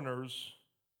 but foreigners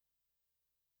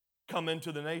come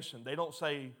into the nation, they don't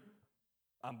say,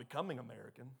 I'm becoming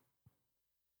American.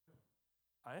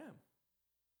 I am.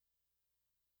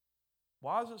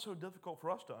 Why is it so difficult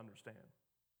for us to understand?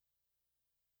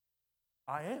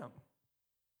 I am.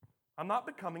 I'm not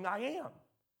becoming, I am.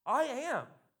 I am.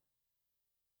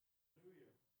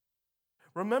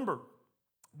 Remember,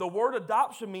 the word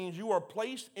adoption means you are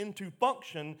placed into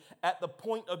function at the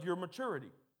point of your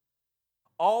maturity.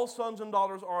 All sons and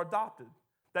daughters are adopted.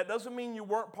 That doesn't mean you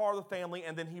weren't part of the family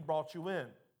and then he brought you in.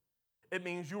 It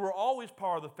means you were always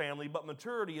part of the family, but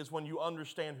maturity is when you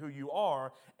understand who you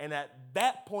are, and at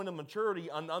that point of maturity,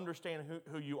 and understanding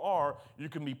who you are, you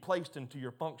can be placed into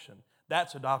your function.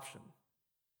 That's adoption.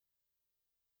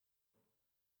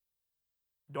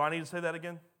 Do I need to say that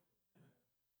again?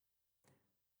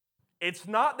 It's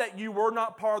not that you were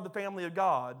not part of the family of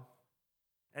God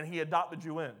and he adopted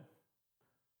you in.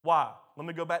 Why? Let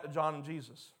me go back to John and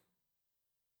Jesus.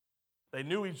 They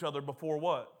knew each other before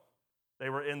what? They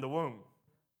were in the womb.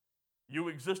 You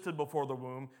existed before the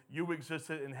womb. You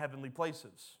existed in heavenly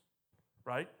places,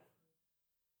 right?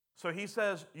 So he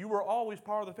says, you were always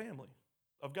part of the family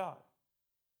of God.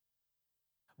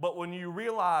 But when you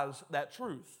realize that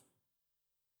truth,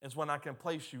 is when I can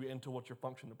place you into what your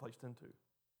function is placed into.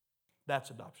 That's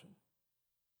adoption.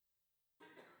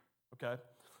 Okay?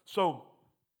 So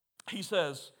he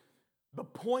says, the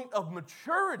point of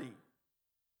maturity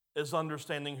is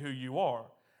understanding who you are.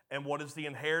 And what is the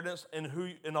inheritance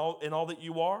in all that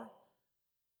you are?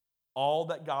 All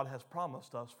that God has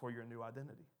promised us for your new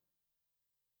identity.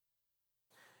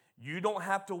 You don't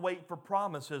have to wait for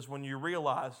promises when you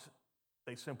realize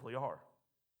they simply are.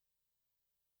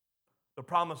 The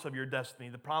promise of your destiny,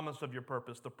 the promise of your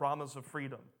purpose, the promise of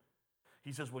freedom.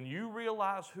 He says, when you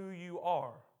realize who you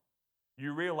are,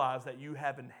 you realize that you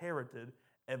have inherited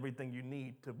everything you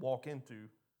need to walk into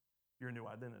your new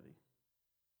identity.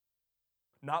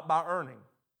 Not by earning,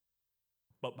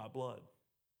 but by blood.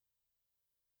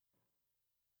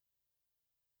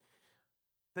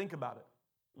 Think about it.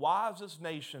 Why is this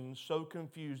nation so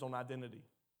confused on identity?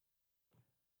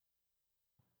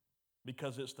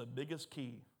 Because it's the biggest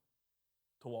key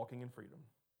to walking in freedom.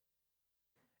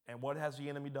 And what has the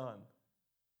enemy done?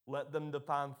 Let them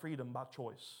define freedom by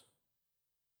choice.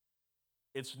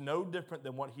 It's no different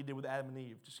than what he did with Adam and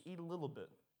Eve. Just eat a little bit.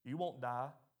 You won't die.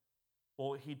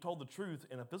 Well, he told the truth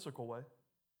in a physical way,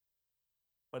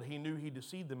 but he knew he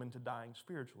deceived them into dying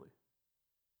spiritually.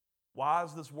 Why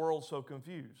is this world so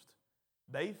confused?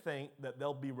 They think that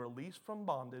they'll be released from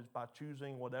bondage by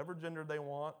choosing whatever gender they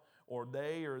want, or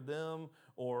they or them,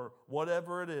 or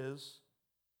whatever it is.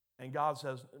 And God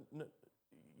says,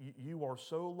 you are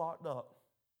so locked up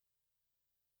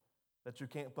that you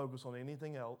can't focus on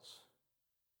anything else,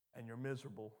 and you're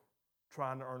miserable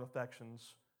trying to earn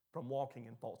affections from walking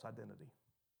in false identity.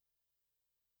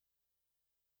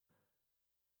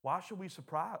 Why should we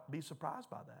be surprised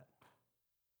by that?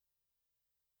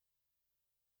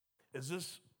 Is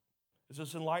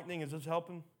this enlightening? Is this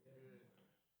helping?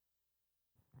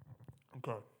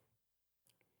 Okay.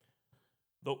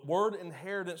 The word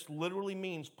inheritance literally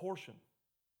means portion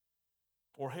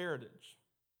or heritage.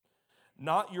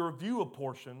 Not your view of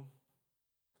portion,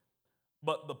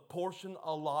 but the portion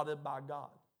allotted by God.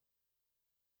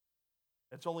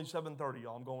 It's only 7:30,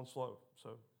 y'all. I'm going slow.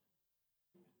 So,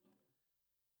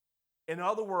 in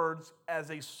other words, as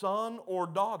a son or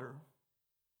daughter,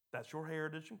 that's your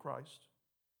heritage in Christ,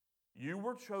 you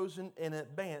were chosen in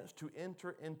advance to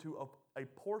enter into a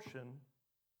portion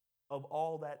of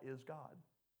all that is God.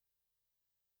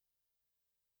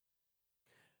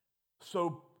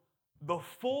 So the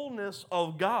fullness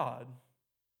of God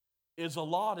is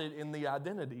allotted in the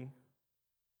identity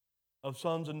of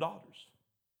sons and daughters.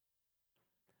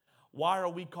 Why are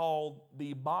we called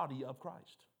the body of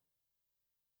Christ?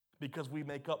 Because we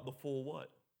make up the full what?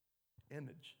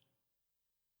 Image.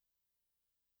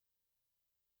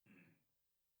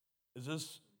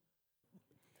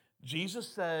 Jesus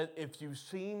said, if you've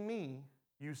seen me,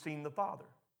 you've seen the Father.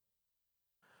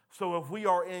 So if we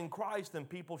are in Christ, then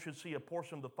people should see a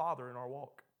portion of the Father in our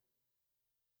walk.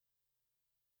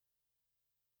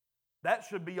 That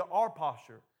should be our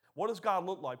posture. What does God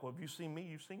look like? Well, if you've seen me,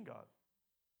 you've seen God.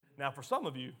 Now, for some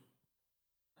of you,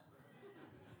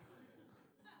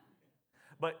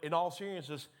 but in all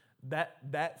seriousness,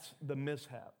 that's the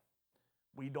mishap.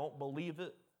 We don't believe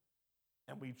it,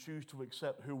 and we choose to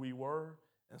accept who we were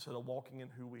instead of walking in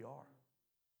who we are.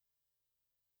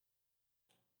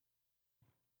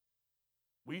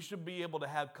 We should be able to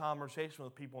have conversation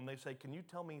with people and they say, can you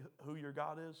tell me who your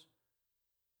God is?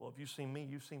 Well, if you've seen me,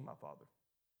 you've seen my Father.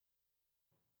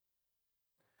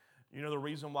 You know the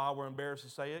reason why we're embarrassed to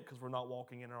say it? Because we're not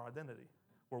walking in our identity.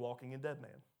 We're walking in dead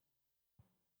man.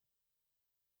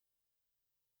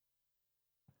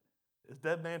 Is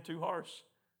dead man too harsh?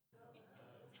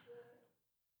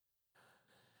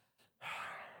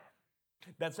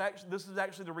 This is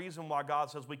actually the reason why God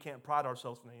says we can't pride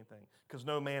ourselves in anything, because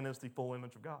no man is the full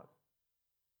image of God.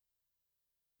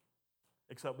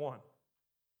 Except one.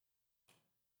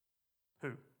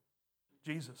 Who?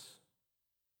 Jesus.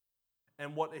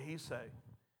 And what did he say?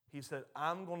 He said,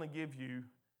 I'm going to give you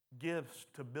gifts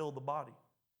to build the body.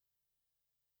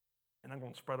 And I'm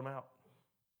going to spread them out.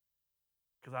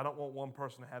 Because I don't want one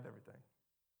person to have everything.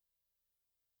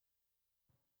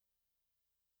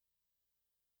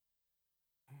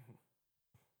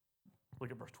 Look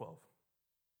at verse 12.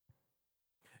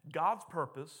 God's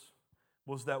purpose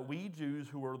was that we Jews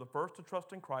who were the first to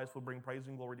trust in Christ would bring praise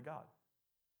and glory to God.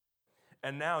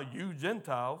 And now you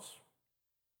Gentiles,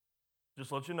 just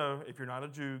to let you know, if you're not a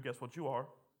Jew, guess what you are?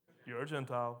 You're a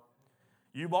Gentile.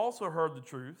 You've also heard the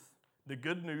truth, the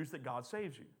good news that God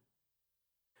saves you.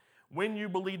 When you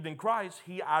believed in Christ,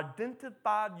 He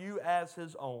identified you as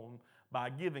His own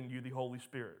by giving you the Holy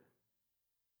Spirit,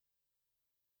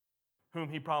 whom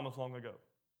He promised long ago.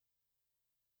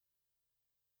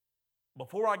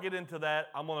 Before I get into that,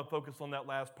 I'm going to focus on that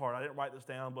last part. I didn't write this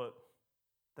down, but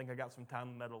I think I got some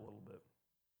time to meddle a little bit.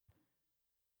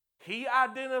 He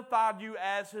identified you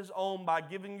as His own by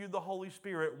giving you the Holy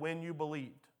Spirit when you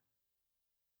believed.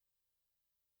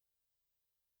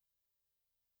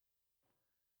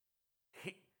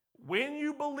 When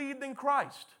you believed in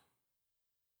Christ,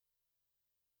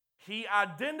 He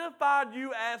identified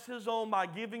you as His own by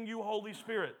giving you Holy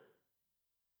Spirit.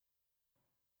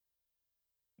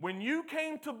 When you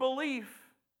came to belief,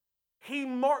 He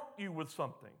marked you with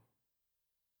something.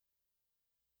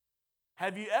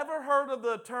 Have you ever heard of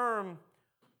the term,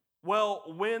 well,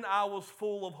 when I was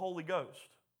full of Holy Ghost?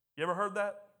 You ever heard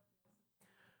that?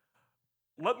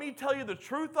 Let me tell you the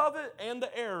truth of it and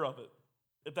the error of it,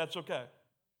 if that's okay.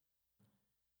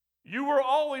 You were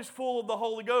always full of the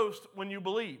Holy Ghost when you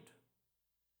believed.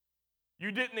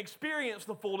 You didn't experience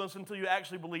the fullness until you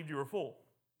actually believed you were full.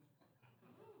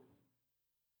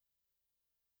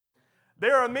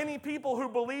 There are many people who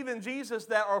believe in Jesus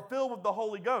that are filled with the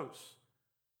Holy Ghost,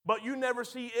 but you never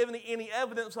see any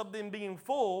evidence of them being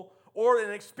full or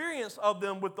an experience of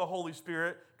them with the Holy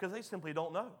Spirit because they simply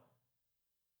don't know.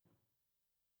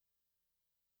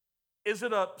 Is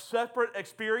it a separate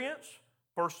experience?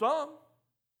 For some.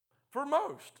 For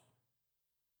most.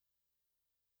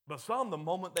 But some, the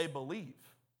moment they believe.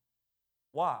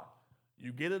 Why?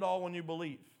 You get it all when you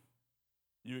believe.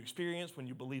 You experience when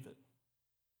you believe it.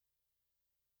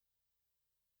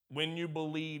 When you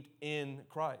believed in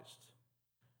Christ.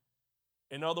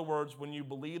 In other words, when you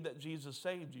believe that Jesus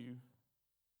saved you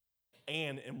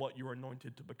and in what you are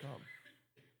anointed to become.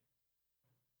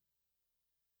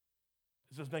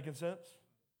 Is this making sense?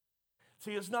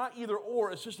 See, it's not either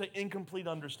or, it's just an incomplete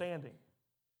understanding.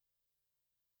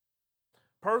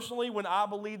 Personally, when I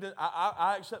believed in,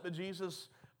 I accepted Jesus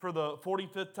for the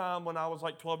 45th time when I was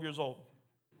like 12 years old.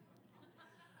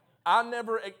 I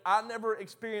never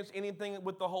experienced anything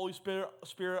with the Holy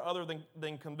Spirit other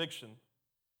than conviction.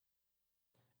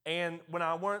 And when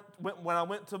I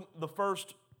went to the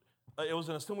first, it was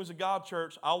an Assemblies of God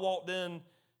church, I walked in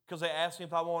because they asked me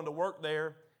if I wanted to work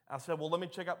there. I said, well, let me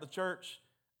check out the church.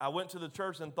 I went to the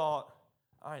church and thought,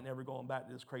 I ain't never going back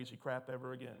to this crazy crap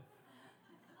ever again.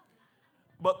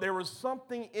 But there was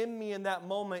something in me in that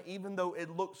moment, even though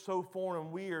it looked so foreign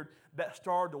and weird, that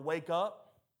started to wake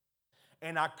up,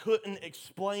 and I couldn't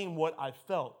explain what I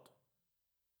felt.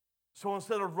 So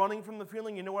instead of running from the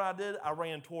feeling, you know what I did? I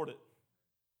ran toward it,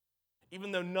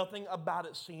 even though nothing about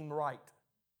it seemed right.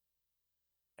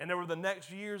 And over the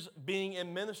next years being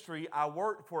in ministry, I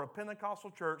worked for a Pentecostal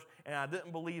church, and I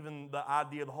didn't believe in the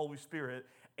idea of the Holy Spirit.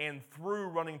 And through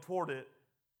running toward it,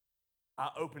 I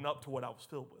opened up to what I was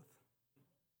filled with.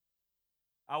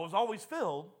 I was always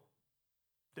filled,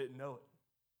 didn't know it.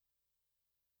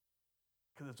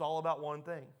 Because it's all about one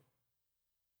thing: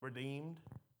 redeemed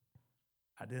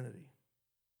identity.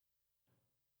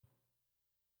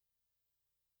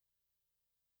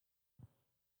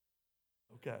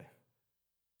 Okay.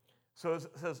 So it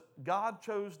says, God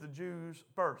chose the Jews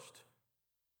first.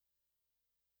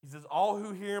 He says, all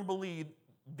who hear and believe,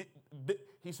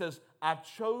 he says, I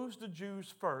chose the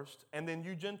Jews first, and then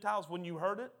you Gentiles, when you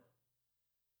heard it,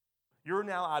 you're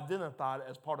now identified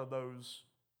as part of those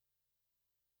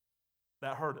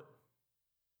that heard it.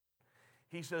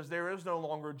 He says, there is no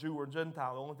longer Jew or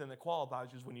Gentile. The only thing that qualifies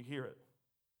you is when you hear it.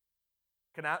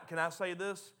 Can I say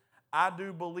this? I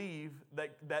do believe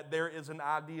that there is an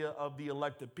idea of the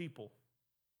elected people.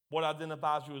 What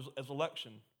identifies you as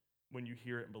election? When you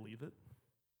hear it and believe it.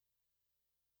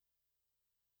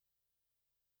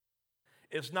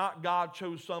 It's not God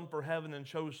chose some for heaven and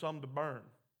chose some to burn.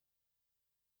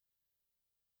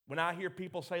 When I hear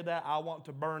people say that, I want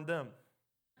to burn them.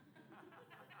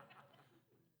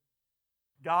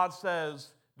 God says,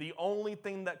 the only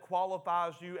thing that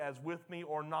qualifies you as with me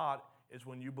or not is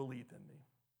when you believe in me.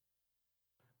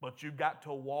 But you've got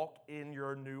to walk in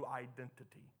your new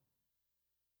identity.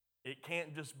 It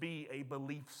can't just be a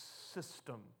belief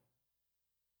system.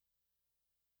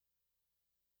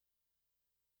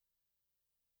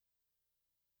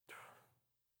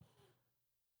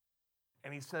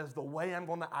 And he says, the way I'm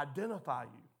going to identify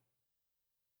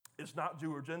you is not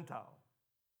Jew or Gentile.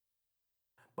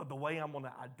 But the way I'm going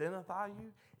to identify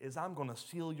you is I'm going to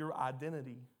seal your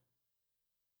identity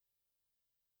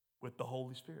with the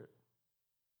Holy Spirit.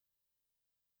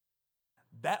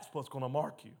 That's what's going to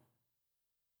mark you.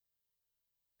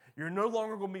 You're no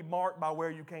longer going to be marked by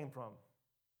where you came from.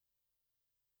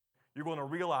 You're going to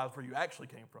realize where you actually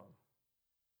came from.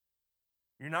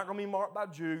 You're not going to be marked by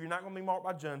Jew. You're not going to be marked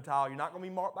by Gentile. You're not going to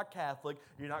be marked by Catholic.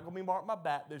 You're not going to be marked by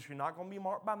Baptist. You're not going to be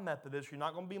marked by Methodist. You're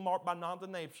not going to be marked by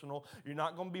non-denominational. You're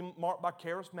not going to be marked by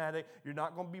charismatic. You're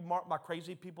not going to be marked by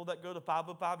crazy people that go to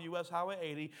 505 U.S. Highway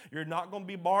 80. You're not going to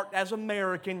be marked as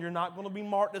American. You're not going to be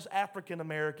marked as African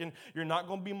American. You're not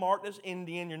going to be marked as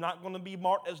Indian. You're not going to be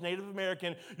marked as Native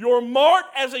American. You're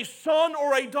marked as a son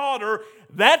or a daughter.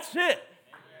 That's it.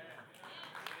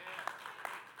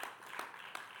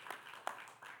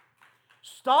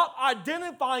 Stop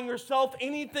identifying yourself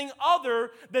anything other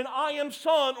than I am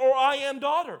son or I am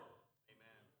daughter. Amen.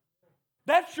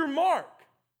 That's your mark.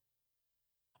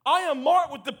 I am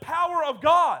marked with the power of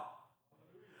God.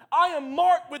 I am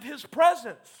marked with His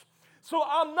presence. So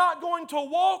I'm not going to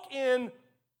walk in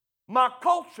my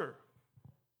culture.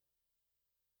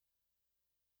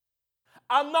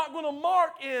 I'm not going to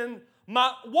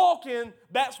walk in,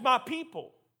 that's my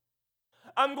people.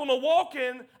 I'm going to walk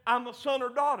in, I'm a son or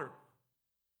daughter.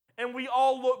 And we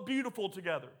all look beautiful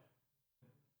together.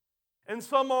 And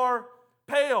some are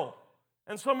pale,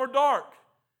 and some are dark,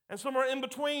 and some are in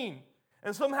between,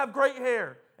 and some have great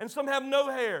hair, and some have no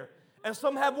hair, and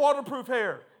some have waterproof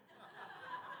hair.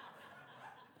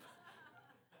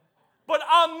 But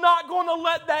I'm not going to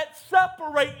let that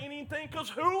separate anything, because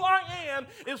who I am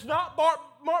is not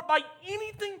marked by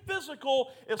anything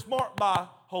physical. It's marked by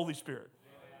Holy Spirit.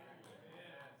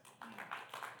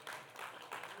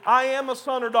 I am a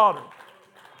son or daughter.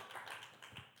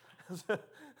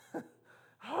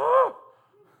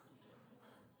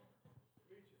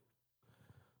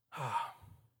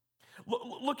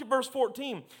 Look at verse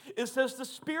 14. It says, the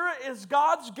Spirit is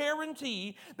God's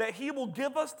guarantee that He will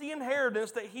give us the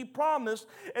inheritance that He promised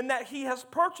and that He has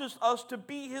purchased us to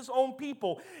be His own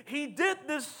people. He did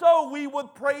this so we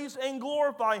would praise and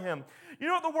glorify Him. You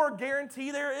know what the word guarantee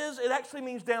there is? It actually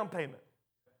means down payment.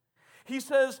 He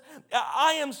says,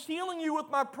 I am sealing you with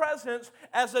my presence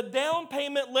as a down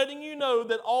payment, letting you know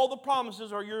that all the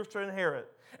promises are yours to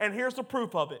inherit. And here's the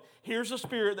proof of it. Here's the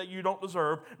Spirit that you don't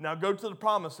deserve. Now go to the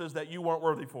promises that you weren't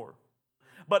worthy for.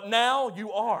 But now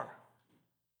you are.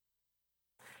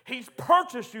 He's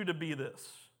purchased you to be this.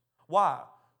 Why?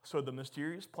 So the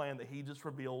mysterious plan that He just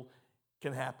revealed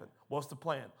can happen. What's the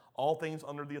plan? All things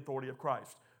under the authority of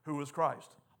Christ. Who is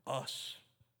Christ? Us.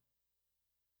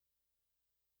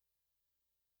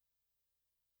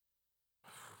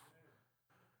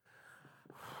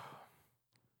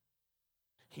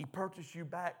 He purchased you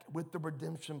back with the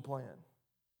redemption plan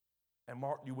and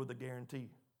marked you with a guarantee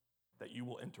that you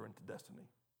will enter into destiny.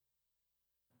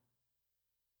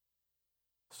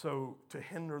 So to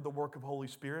hinder the work of Holy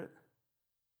Spirit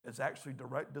is actually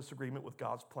direct disagreement with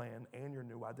God's plan and your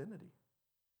new identity.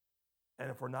 And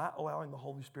if we're not allowing the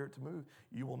Holy Spirit to move,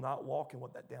 you will not walk in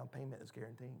what that down payment is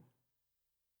guaranteeing.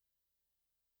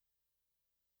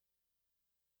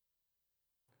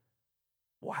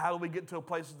 Well, how do we get to a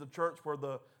place of the church where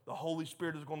the Holy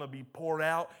Spirit is going to be poured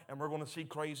out and we're going to see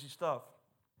crazy stuff?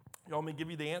 You want me to give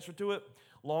you the answer to it?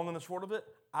 Long and the short of it,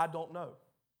 I don't know.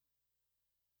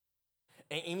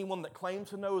 And anyone that claims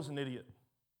to know is an idiot.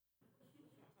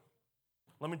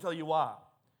 Let me tell you why.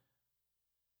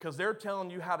 Because they're telling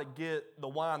you how to get the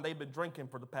wine they've been drinking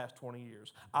for the past 20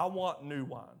 years. I want new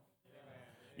wine.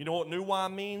 You know what new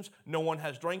wine means? No one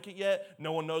has drank it yet.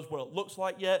 No one knows what it looks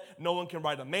like yet. No one can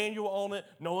write a manual on it.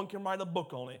 No one can write a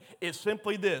book on it. It's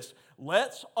simply this.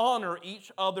 Let's honor each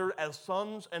other as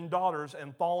sons and daughters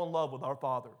and fall in love with our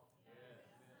Father.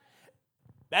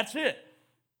 That's it.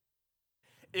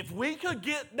 If we could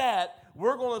get that,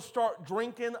 we're going to start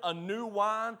drinking a new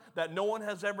wine that no one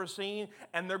has ever seen,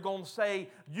 and they're going to say,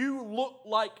 you look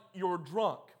like you're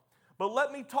drunk. But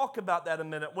let me talk about that a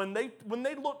minute. When they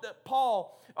looked at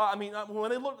Paul,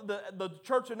 when they looked at the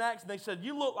church in Acts and they said,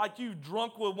 you look like you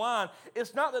drunk with wine,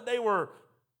 it's not that they were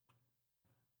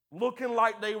looking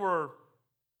like they were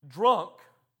drunk.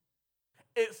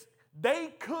 It's they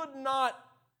could not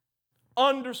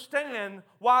understand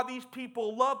why these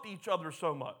people loved each other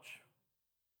so much.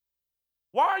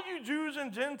 Why are you Jews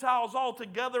and Gentiles all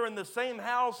together in the same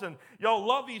house and y'all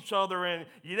love each other and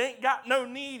you ain't got no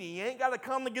needy? You ain't got to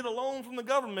come to get a loan from the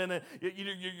government and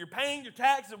you're paying your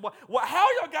taxes. How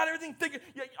y'all got everything figured?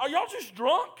 Are y'all just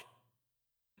drunk?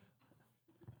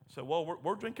 So, well,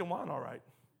 we're drinking wine all right.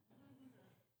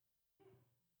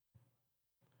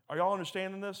 Are y'all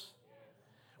understanding this?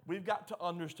 We've got to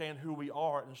understand who we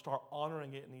are and start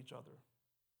honoring it in each other.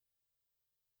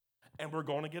 And we're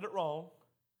going to get it wrong.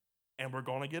 And we're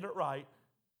going to get it right.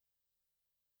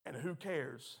 And who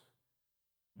cares?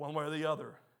 One way or the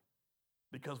other.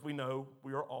 Because we know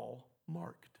we are all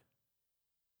marked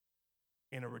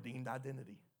in a redeemed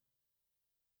identity.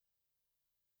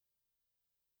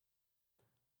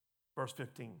 Verse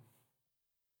 15.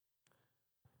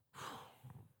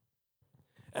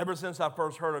 Ever since I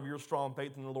first heard of your strong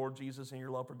faith in the Lord Jesus and your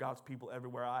love for God's people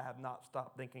everywhere, I have not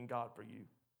stopped thanking God for you.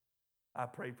 I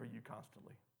pray for you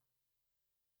constantly.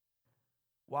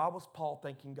 Why was Paul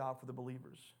thanking God for the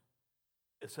believers?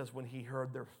 It says when he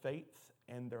heard their faith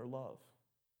and their love.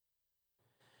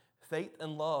 Faith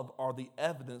and love are the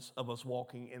evidence of us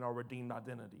walking in our redeemed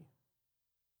identity.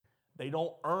 They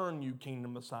don't earn you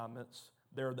kingdom assignments.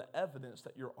 They're the evidence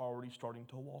that you're already starting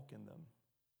to walk in them.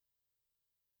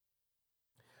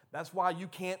 That's why you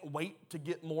can't wait to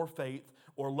get more faith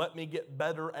or let me get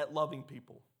better at loving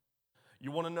people.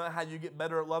 You want to know how you get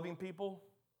better at loving people?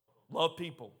 Love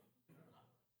people.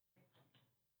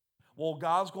 Well,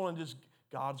 God's going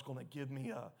to give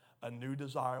me a new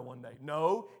desire one day.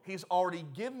 No, he's already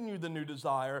given you the new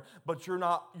desire, but your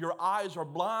eyes are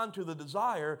blind to the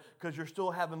desire because you're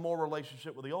still having more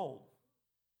relationship with the old.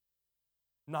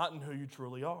 Not in who you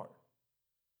truly are.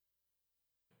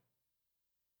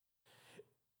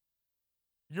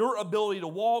 Your ability to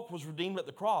walk was redeemed at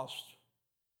the cross,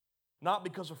 not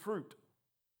because of fruit.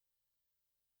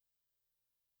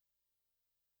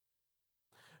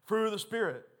 Fruit of the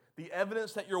Spirit, the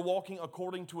evidence that you're walking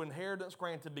according to inheritance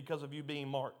granted because of you being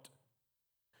marked.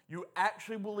 You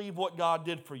actually believe what God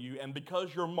did for you, and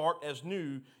because you're marked as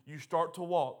new, you start to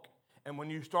walk. And when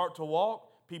you start to walk,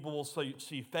 people will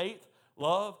see faith,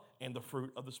 love, and the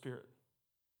fruit of the Spirit.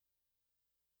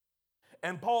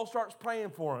 And Paul starts praying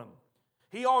for him.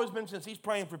 He always mentions he's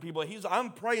praying for people.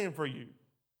 I'm praying for you.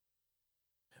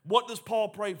 What does Paul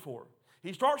pray for?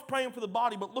 He starts praying for the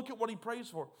body, but look at what he prays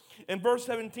for. In verse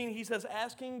 17, he says,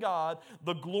 asking God,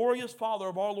 the glorious Father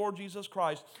of our Lord Jesus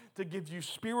Christ, to give you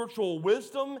spiritual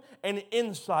wisdom and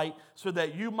insight so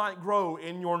that you might grow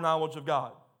in your knowledge of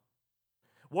God.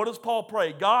 What does Paul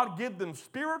pray? God, give them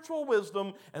spiritual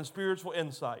wisdom and spiritual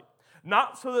insight.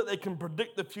 Not so that they can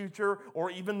predict the future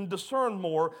or even discern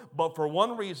more, but for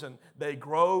one reason, they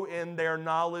grow in their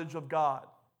knowledge of God.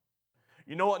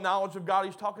 You know what knowledge of God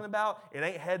he's talking about? It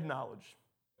ain't head knowledge.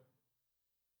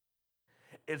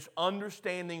 It's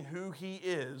understanding who he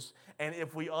is. And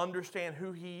if we understand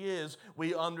who he is,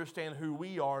 we understand who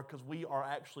we are because we are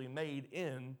actually made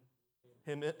in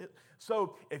him.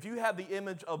 So if you have the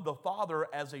image of the Father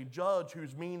as a judge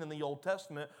who's mean in the Old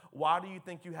Testament, why do you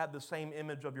think you have the same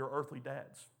image of your earthly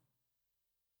dads?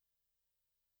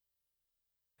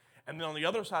 And then on the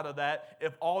other side of that,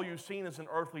 if all you've seen is an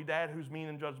earthly dad who's mean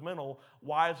and judgmental,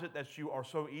 why is it that you are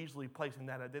so easily placing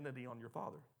that identity on your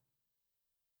father?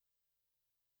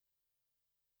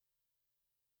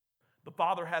 The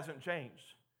Father hasn't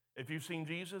changed. If you've seen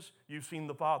Jesus, you've seen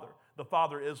the Father. The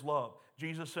Father is love.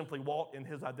 Jesus simply walked in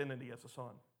his identity as a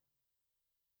son.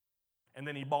 And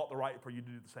then he bought the right for you to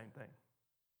do the same thing.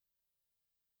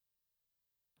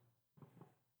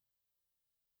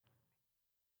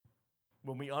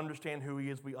 When we understand who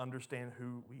he is, we understand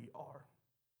who we are.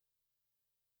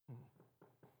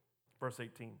 Verse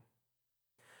 18.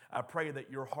 I pray that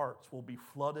your hearts will be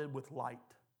flooded with light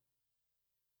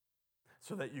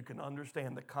so that you can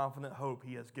understand the confident hope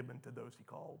he has given to those he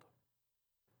called,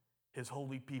 his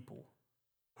holy people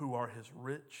who are his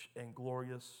rich and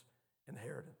glorious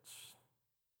inheritance.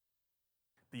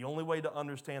 The only way to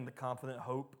understand the confident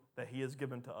hope that he has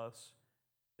given to us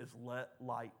is let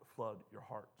light flood your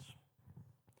hearts.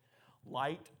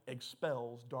 Light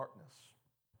expels darkness.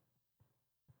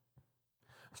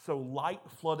 So light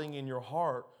flooding in your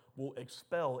heart will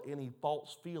expel any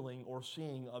false feeling or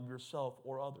seeing of yourself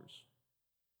or others.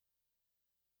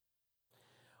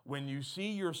 When you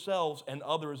see yourselves and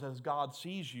others as God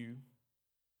sees you,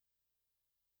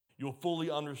 you'll fully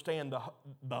understand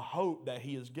the hope that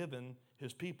he has given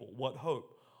his people. What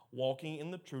hope? Walking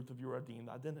in the truth of your redeemed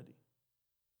identity.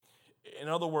 In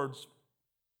other words,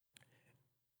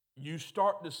 you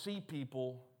start to see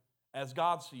people as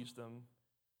God sees them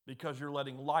because you're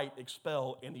letting light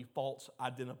expel any false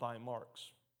identifying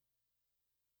marks.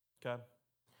 Okay?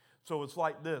 So it's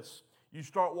like this. You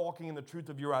start walking in the truth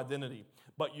of your identity,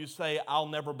 but you say, I'll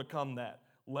never become that.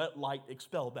 Let light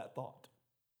expel that thought.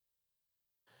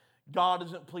 God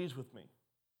isn't pleased with me.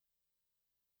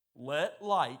 Let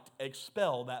light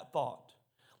expel that thought.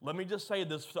 Let me just say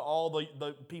this to all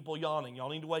the people yawning. Y'all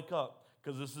need to wake up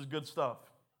because this is good stuff.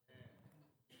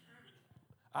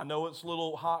 I know it's a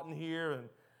little hot in here and,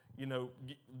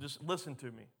 just listen to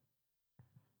me.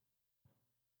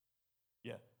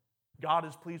 Yeah. God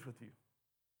is pleased with you.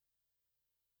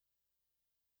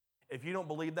 If you don't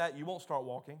believe that, you won't start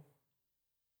walking.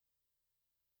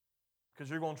 Because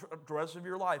you're going to the rest of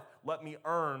your life, let me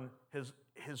earn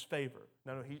his favor.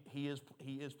 No, he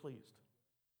is pleased.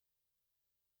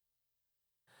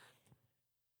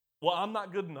 Well, I'm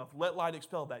not good enough. Let light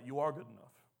expel that. You are good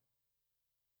enough.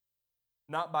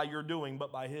 Not by your doing,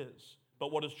 but by his.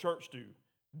 But what does church do?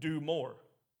 Do more.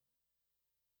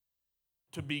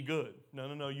 To be good.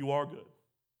 No, you are good.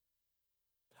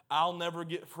 I'll never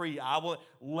get free. I will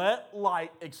let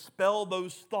light expel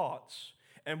those thoughts.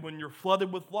 And when you're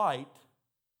flooded with light,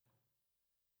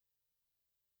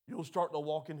 you'll start to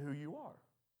walk in who you are.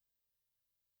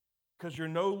 Because you're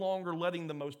no longer letting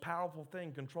the most powerful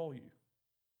thing control you.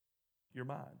 Your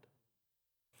mind.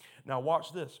 Now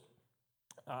watch this.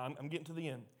 I'm getting to the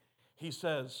end. He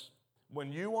says,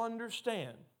 when you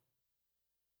understand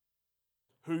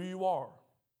who you are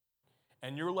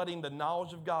and you're letting the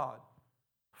knowledge of God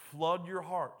flood your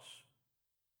hearts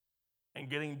and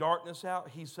getting darkness out,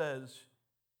 he says,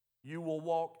 you will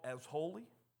walk as holy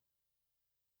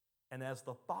and as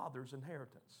the Father's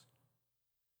inheritance.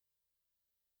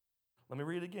 Let me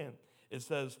read it again. It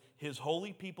says, his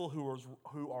holy people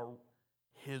who are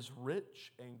his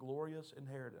rich and glorious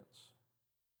inheritance.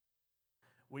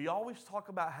 We always talk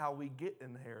about how we get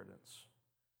inheritance,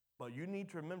 but you need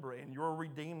to remember, in your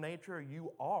redeemed nature,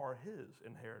 you are his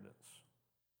inheritance.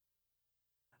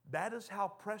 That is how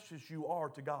precious you are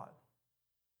to God.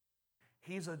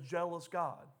 He's a jealous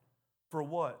God. For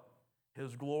what?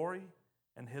 His glory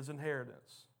and his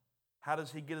inheritance. How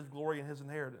does he get his glory and his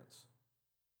inheritance?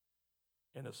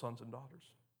 In his sons and daughters.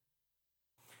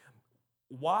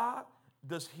 Why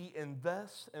does he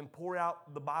invest and pour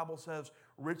out, the Bible says,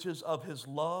 riches of his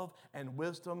love and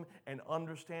wisdom and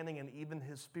understanding and even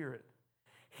his spirit?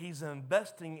 He's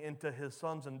investing into his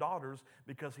sons and daughters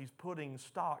because he's putting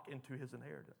stock into his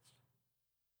inheritance.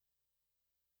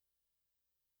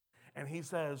 And he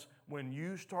says, when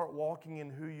you start walking in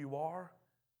who you are,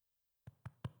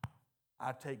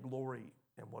 I take glory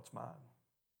in what's mine.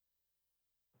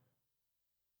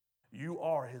 You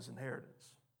are his inheritance.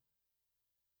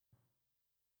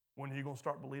 When are you going to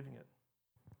start believing it?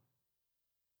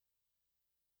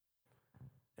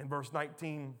 In verse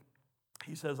 19,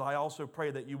 he says, I also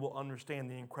pray that you will understand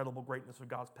the incredible greatness of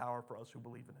God's power for us who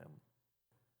believe in him.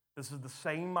 This is the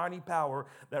same mighty power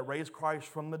that raised Christ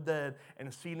from the dead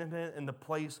and seated him in the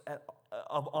place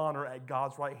of honor at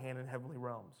God's right hand in heavenly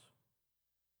realms.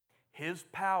 His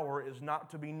power is not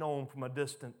to be known from a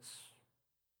distance.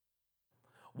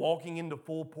 Walking into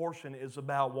full portion is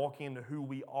about walking into who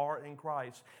we are in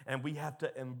Christ, and we have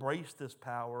to embrace this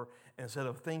power instead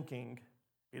of thinking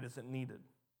it isn't needed.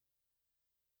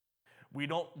 We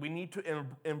need to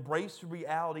embrace the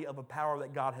reality of a power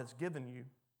that God has given you,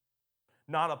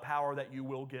 not a power that you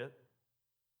will get.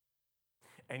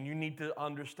 And you need to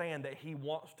understand that he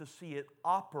wants to see it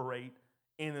operate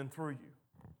in and through you.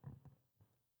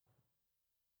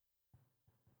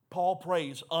 Paul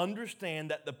prays,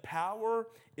 understand that the power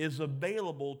is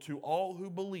available to all who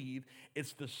believe.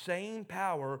 It's the same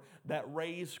power that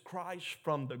raised Christ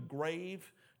from the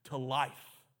grave to life.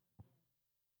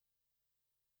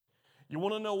 You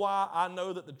want to know why I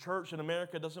know that the church in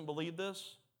America doesn't believe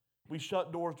this? We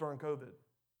shut doors during COVID.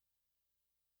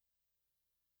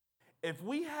 If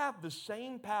we have the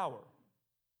same power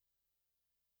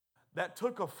that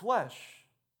took a flesh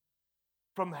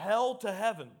from hell to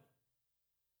heaven,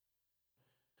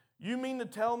 you mean to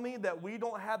tell me that we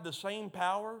don't have the same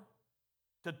power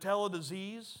to tell a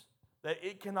disease that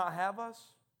it cannot have us?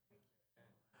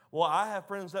 Well, I have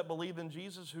friends that believe in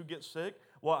Jesus who get sick.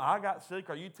 Well, I got sick.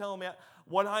 Are you telling me?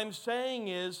 What I'm saying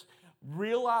is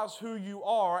realize who you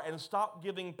are and stop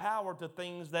giving power to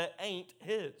things that ain't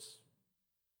his.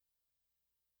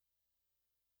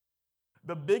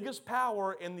 The biggest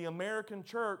power in the American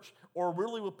church, or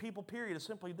really with people, period, is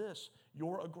simply this: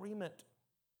 your agreement.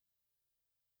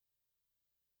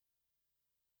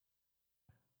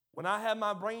 When I had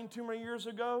my brain tumor years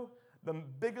ago, the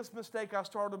biggest mistake I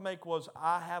started to make was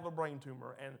I have a brain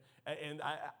tumor, and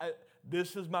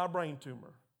this is my brain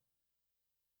tumor.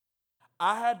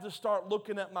 I had to start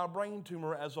looking at my brain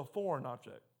tumor as a foreign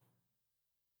object.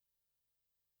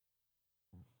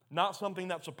 not something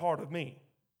that's a part of me.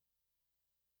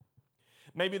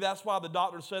 Maybe that's why the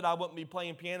doctor said I wouldn't be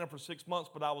playing piano for 6 months,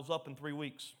 but I was up in 3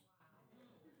 weeks.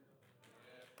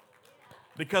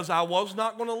 Because I was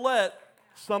not going to let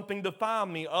something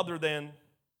define me other than.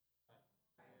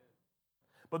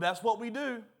 But that's what we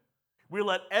do. We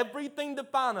let everything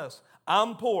define us.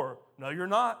 I'm poor. No, you're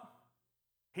not.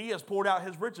 He has poured out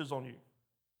his riches on you.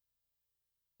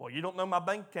 Well, you don't know my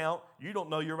bank account. You don't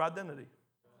know your identity.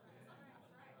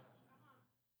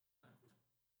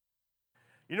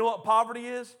 You know what poverty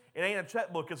is? It ain't a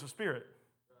checkbook, it's a spirit.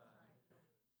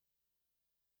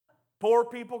 Poor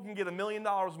people can get $1 million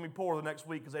and be poor the next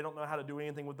week because they don't know how to do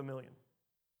anything with $1 million.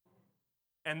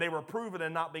 And they were proven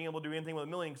in not being able to do anything with $1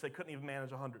 million because they couldn't even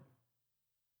manage 100.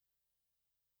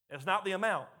 It's not the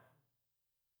amount.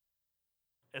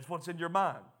 It's what's in your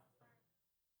mind.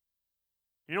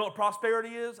 You know what prosperity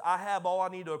is? I have all I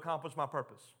need to accomplish my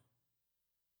purpose.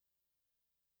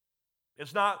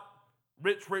 It's not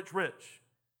rich, rich, rich.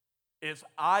 It's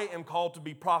I am called to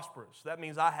be prosperous. That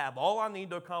means I have all I need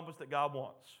to accomplish that God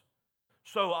wants.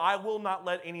 So I will not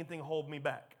let anything hold me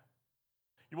back.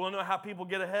 You want to know how people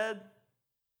get ahead?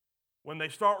 When they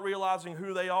start realizing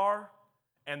who they are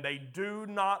and they do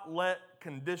not let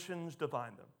conditions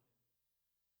define them.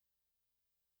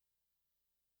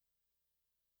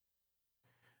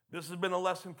 This has been a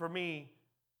lesson for me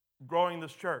growing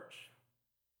this church.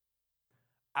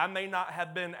 I may not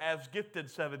have been as gifted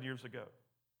 7 years ago,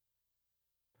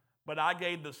 but I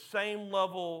gave the same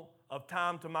level of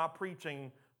time to my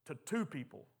preaching to 2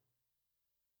 people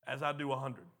as I do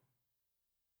 100.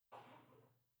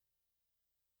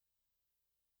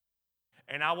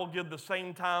 And I will give the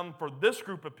same time for this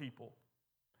group of people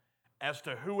as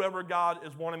to whoever God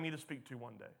is wanting me to speak to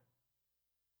one day.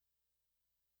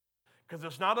 Because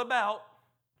it's not about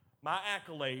my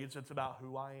accolades, it's about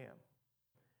who I am.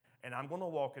 And I'm going to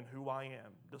walk in who I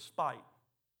am despite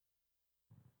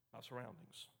my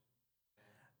surroundings.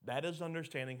 That is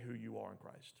understanding who you are in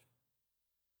Christ.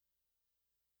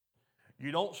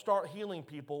 You don't start healing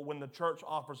people when the church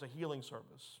offers a healing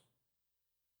service.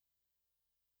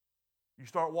 You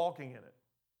start walking in it.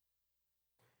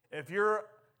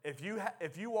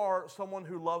 If you are someone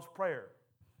who loves prayer,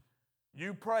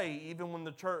 you pray even when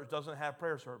the church doesn't have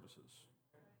prayer services.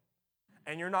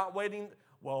 And you're not waiting,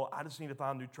 well, I just need to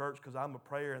find a new church because I'm a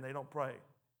prayer and they don't pray.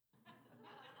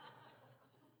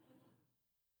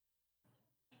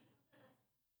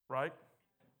 Right?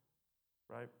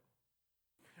 Right?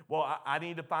 Well, I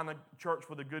need to find a church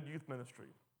with a good youth ministry.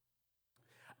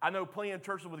 I know plenty of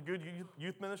churches with good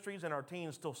youth ministries and our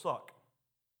teens still suck.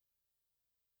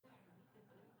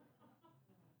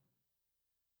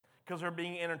 Because they're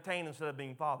being entertained instead of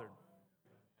being fathered.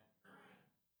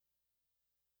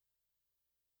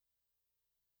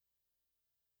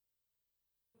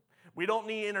 We don't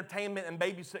need entertainment and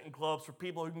babysitting clubs for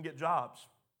people who can get jobs.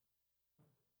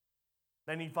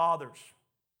 They need fathers.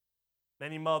 They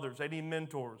need mothers. They need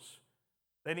mentors.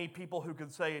 They need people who can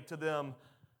say to them,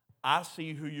 I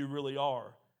see who you really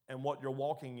are, and what you're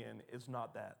walking in is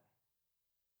not that.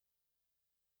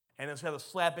 And instead of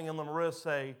slapping them on the wrist,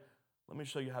 say, let me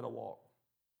show you how to walk,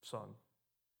 son,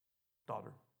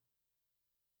 daughter.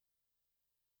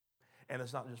 And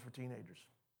it's not just for teenagers.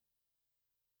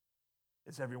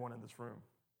 It's everyone in this room.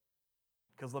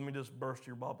 Because let me just burst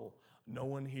your bubble. No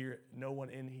one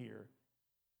in here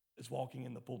is walking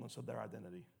in the fullness of their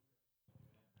identity.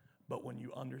 But when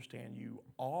you understand you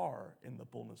are in the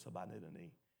fullness of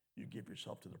identity, you give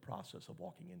yourself to the process of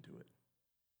walking into it.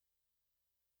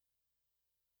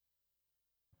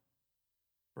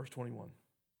 Verse 21.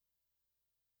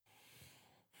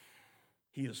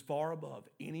 He is far above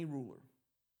any ruler,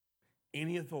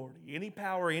 any authority, any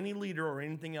power, any leader, or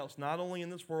anything else, not only in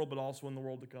this world, but also in the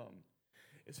world to come.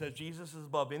 It says Jesus is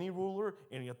above any ruler,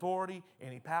 any authority,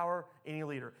 any power, any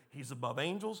leader. He's above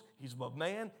angels. He's above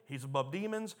man. He's above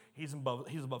demons. He's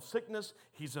above sickness.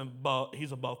 He's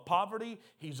above poverty.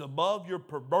 He's above your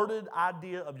perverted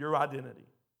idea of your identity.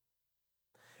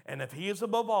 And if he is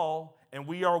above all, and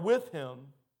we are with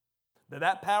him,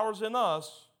 that power's in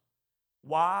us,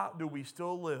 why do we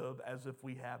still live as if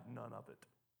we have none of it?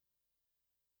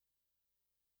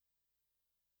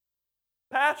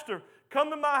 Pastor, come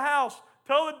to my house.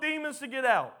 Tell the demons to get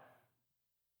out.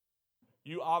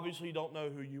 You obviously don't know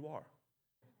who you are.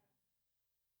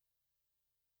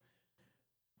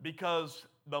 Because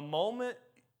the moment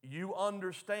you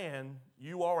understand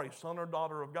you are a son or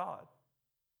daughter of God,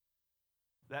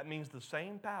 that means the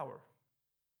same power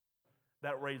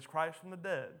that raised Christ from the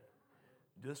dead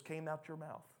just came out your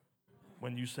mouth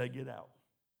when you say get out.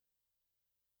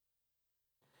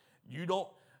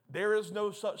 There is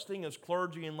no such thing as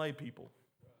clergy and lay people.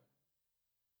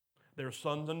 They're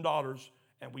sons and daughters,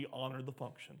 and we honor the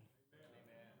function.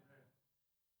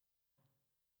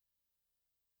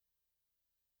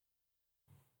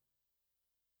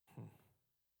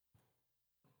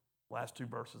 Last two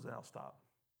verses, and I'll stop.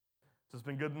 Has this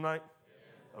been good tonight?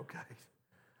 Okay.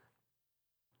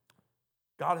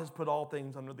 God has put all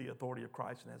things under the authority of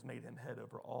Christ and has made him head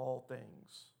over all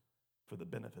things for the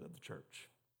benefit of the church.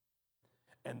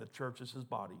 And the church is his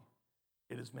body.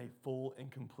 It is made full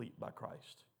and complete by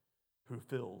Christ, who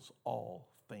fills all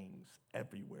things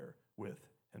everywhere with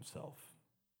himself.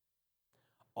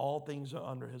 All things are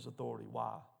under his authority.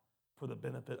 Why? For the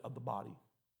benefit of the body,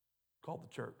 called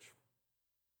the church.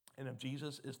 And if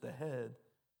Jesus is the head,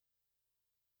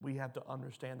 we have to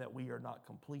understand that we are not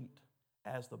complete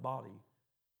as the body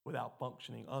without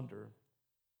functioning under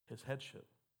his headship.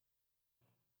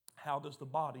 How does the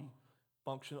body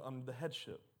function under the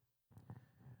headship?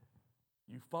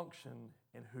 You function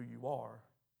in who you are,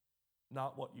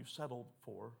 not what you settled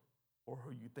for or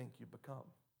who you think you become.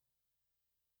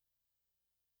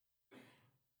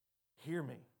 Hear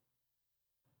me.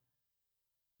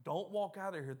 Don't walk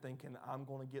out of here thinking, I'm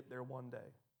going to get there one day.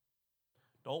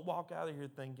 Don't walk out of here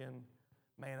thinking,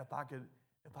 man, if I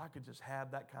could just have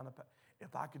that kind of,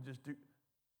 if I could just do.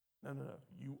 No.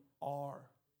 You are.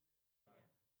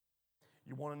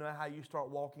 You want to know how you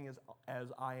start walking as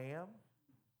I am?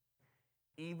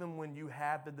 Even when you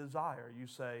have the desire, you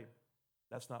say,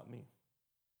 that's not me.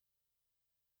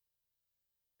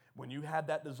 When you have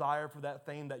that desire for that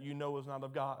thing that you know is not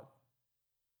of God,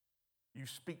 you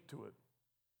speak to it.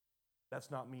 That's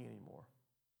not me anymore.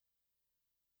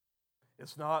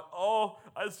 It's not, oh,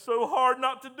 it's so hard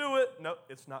not to do it. No,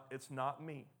 it's not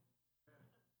me.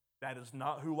 That is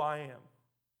not who I am.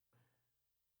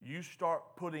 You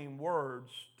start putting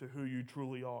words to who you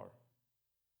truly are.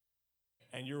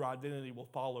 And your identity will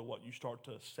follow what you start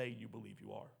to say you believe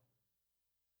you are.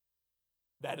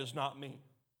 That is not me.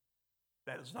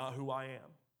 That is not who I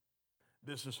am.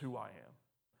 This is who I am.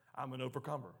 I'm an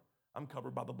overcomer. I'm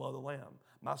covered by the blood of the Lamb.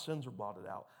 My sins are blotted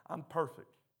out. I'm perfect.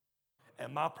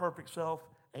 And my perfect self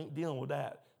ain't dealing with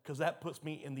that because that puts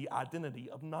me in the identity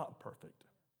of not perfect.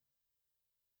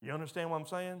 You understand what I'm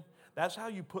saying? That's how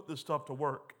you put this stuff to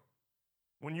work.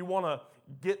 When you want to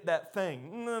get that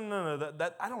thing, no,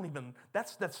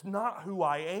 that's not who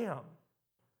I am.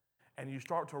 And you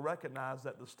start to recognize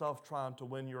that the stuff trying to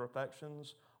win your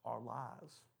affections are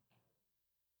lies.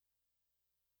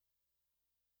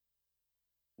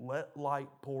 Let light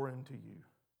pour into you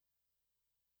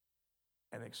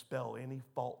and expel any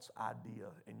false idea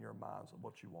in your minds of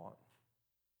what you want.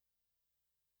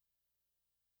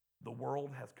 The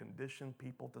world has conditioned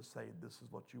people to say this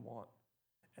is what you want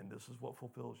and this is what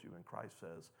fulfills you. And Christ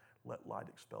says, let light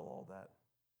expel all that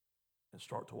and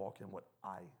start to walk in what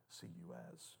I see you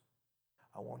as.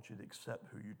 I want you to accept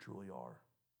who you truly are.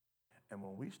 And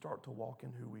when we start to walk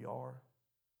in who we are,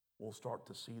 we'll start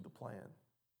to see the plan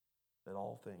that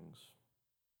all things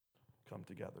come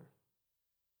together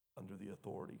under the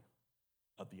authority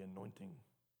of the anointing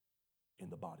in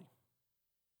the body.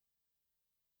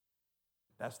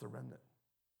 That's the remnant.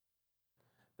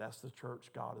 That's the church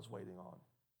God is waiting on.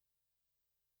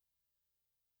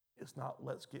 It's not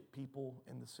let's get people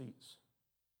in the seats.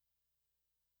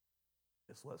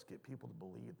 It's let's get people to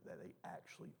believe that they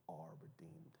actually are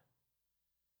redeemed.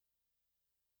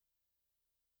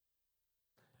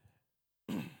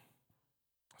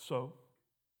 So,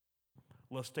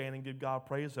 let's stand and give God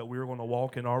praise that we're going to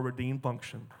walk in our redeemed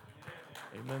function.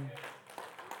 Amen.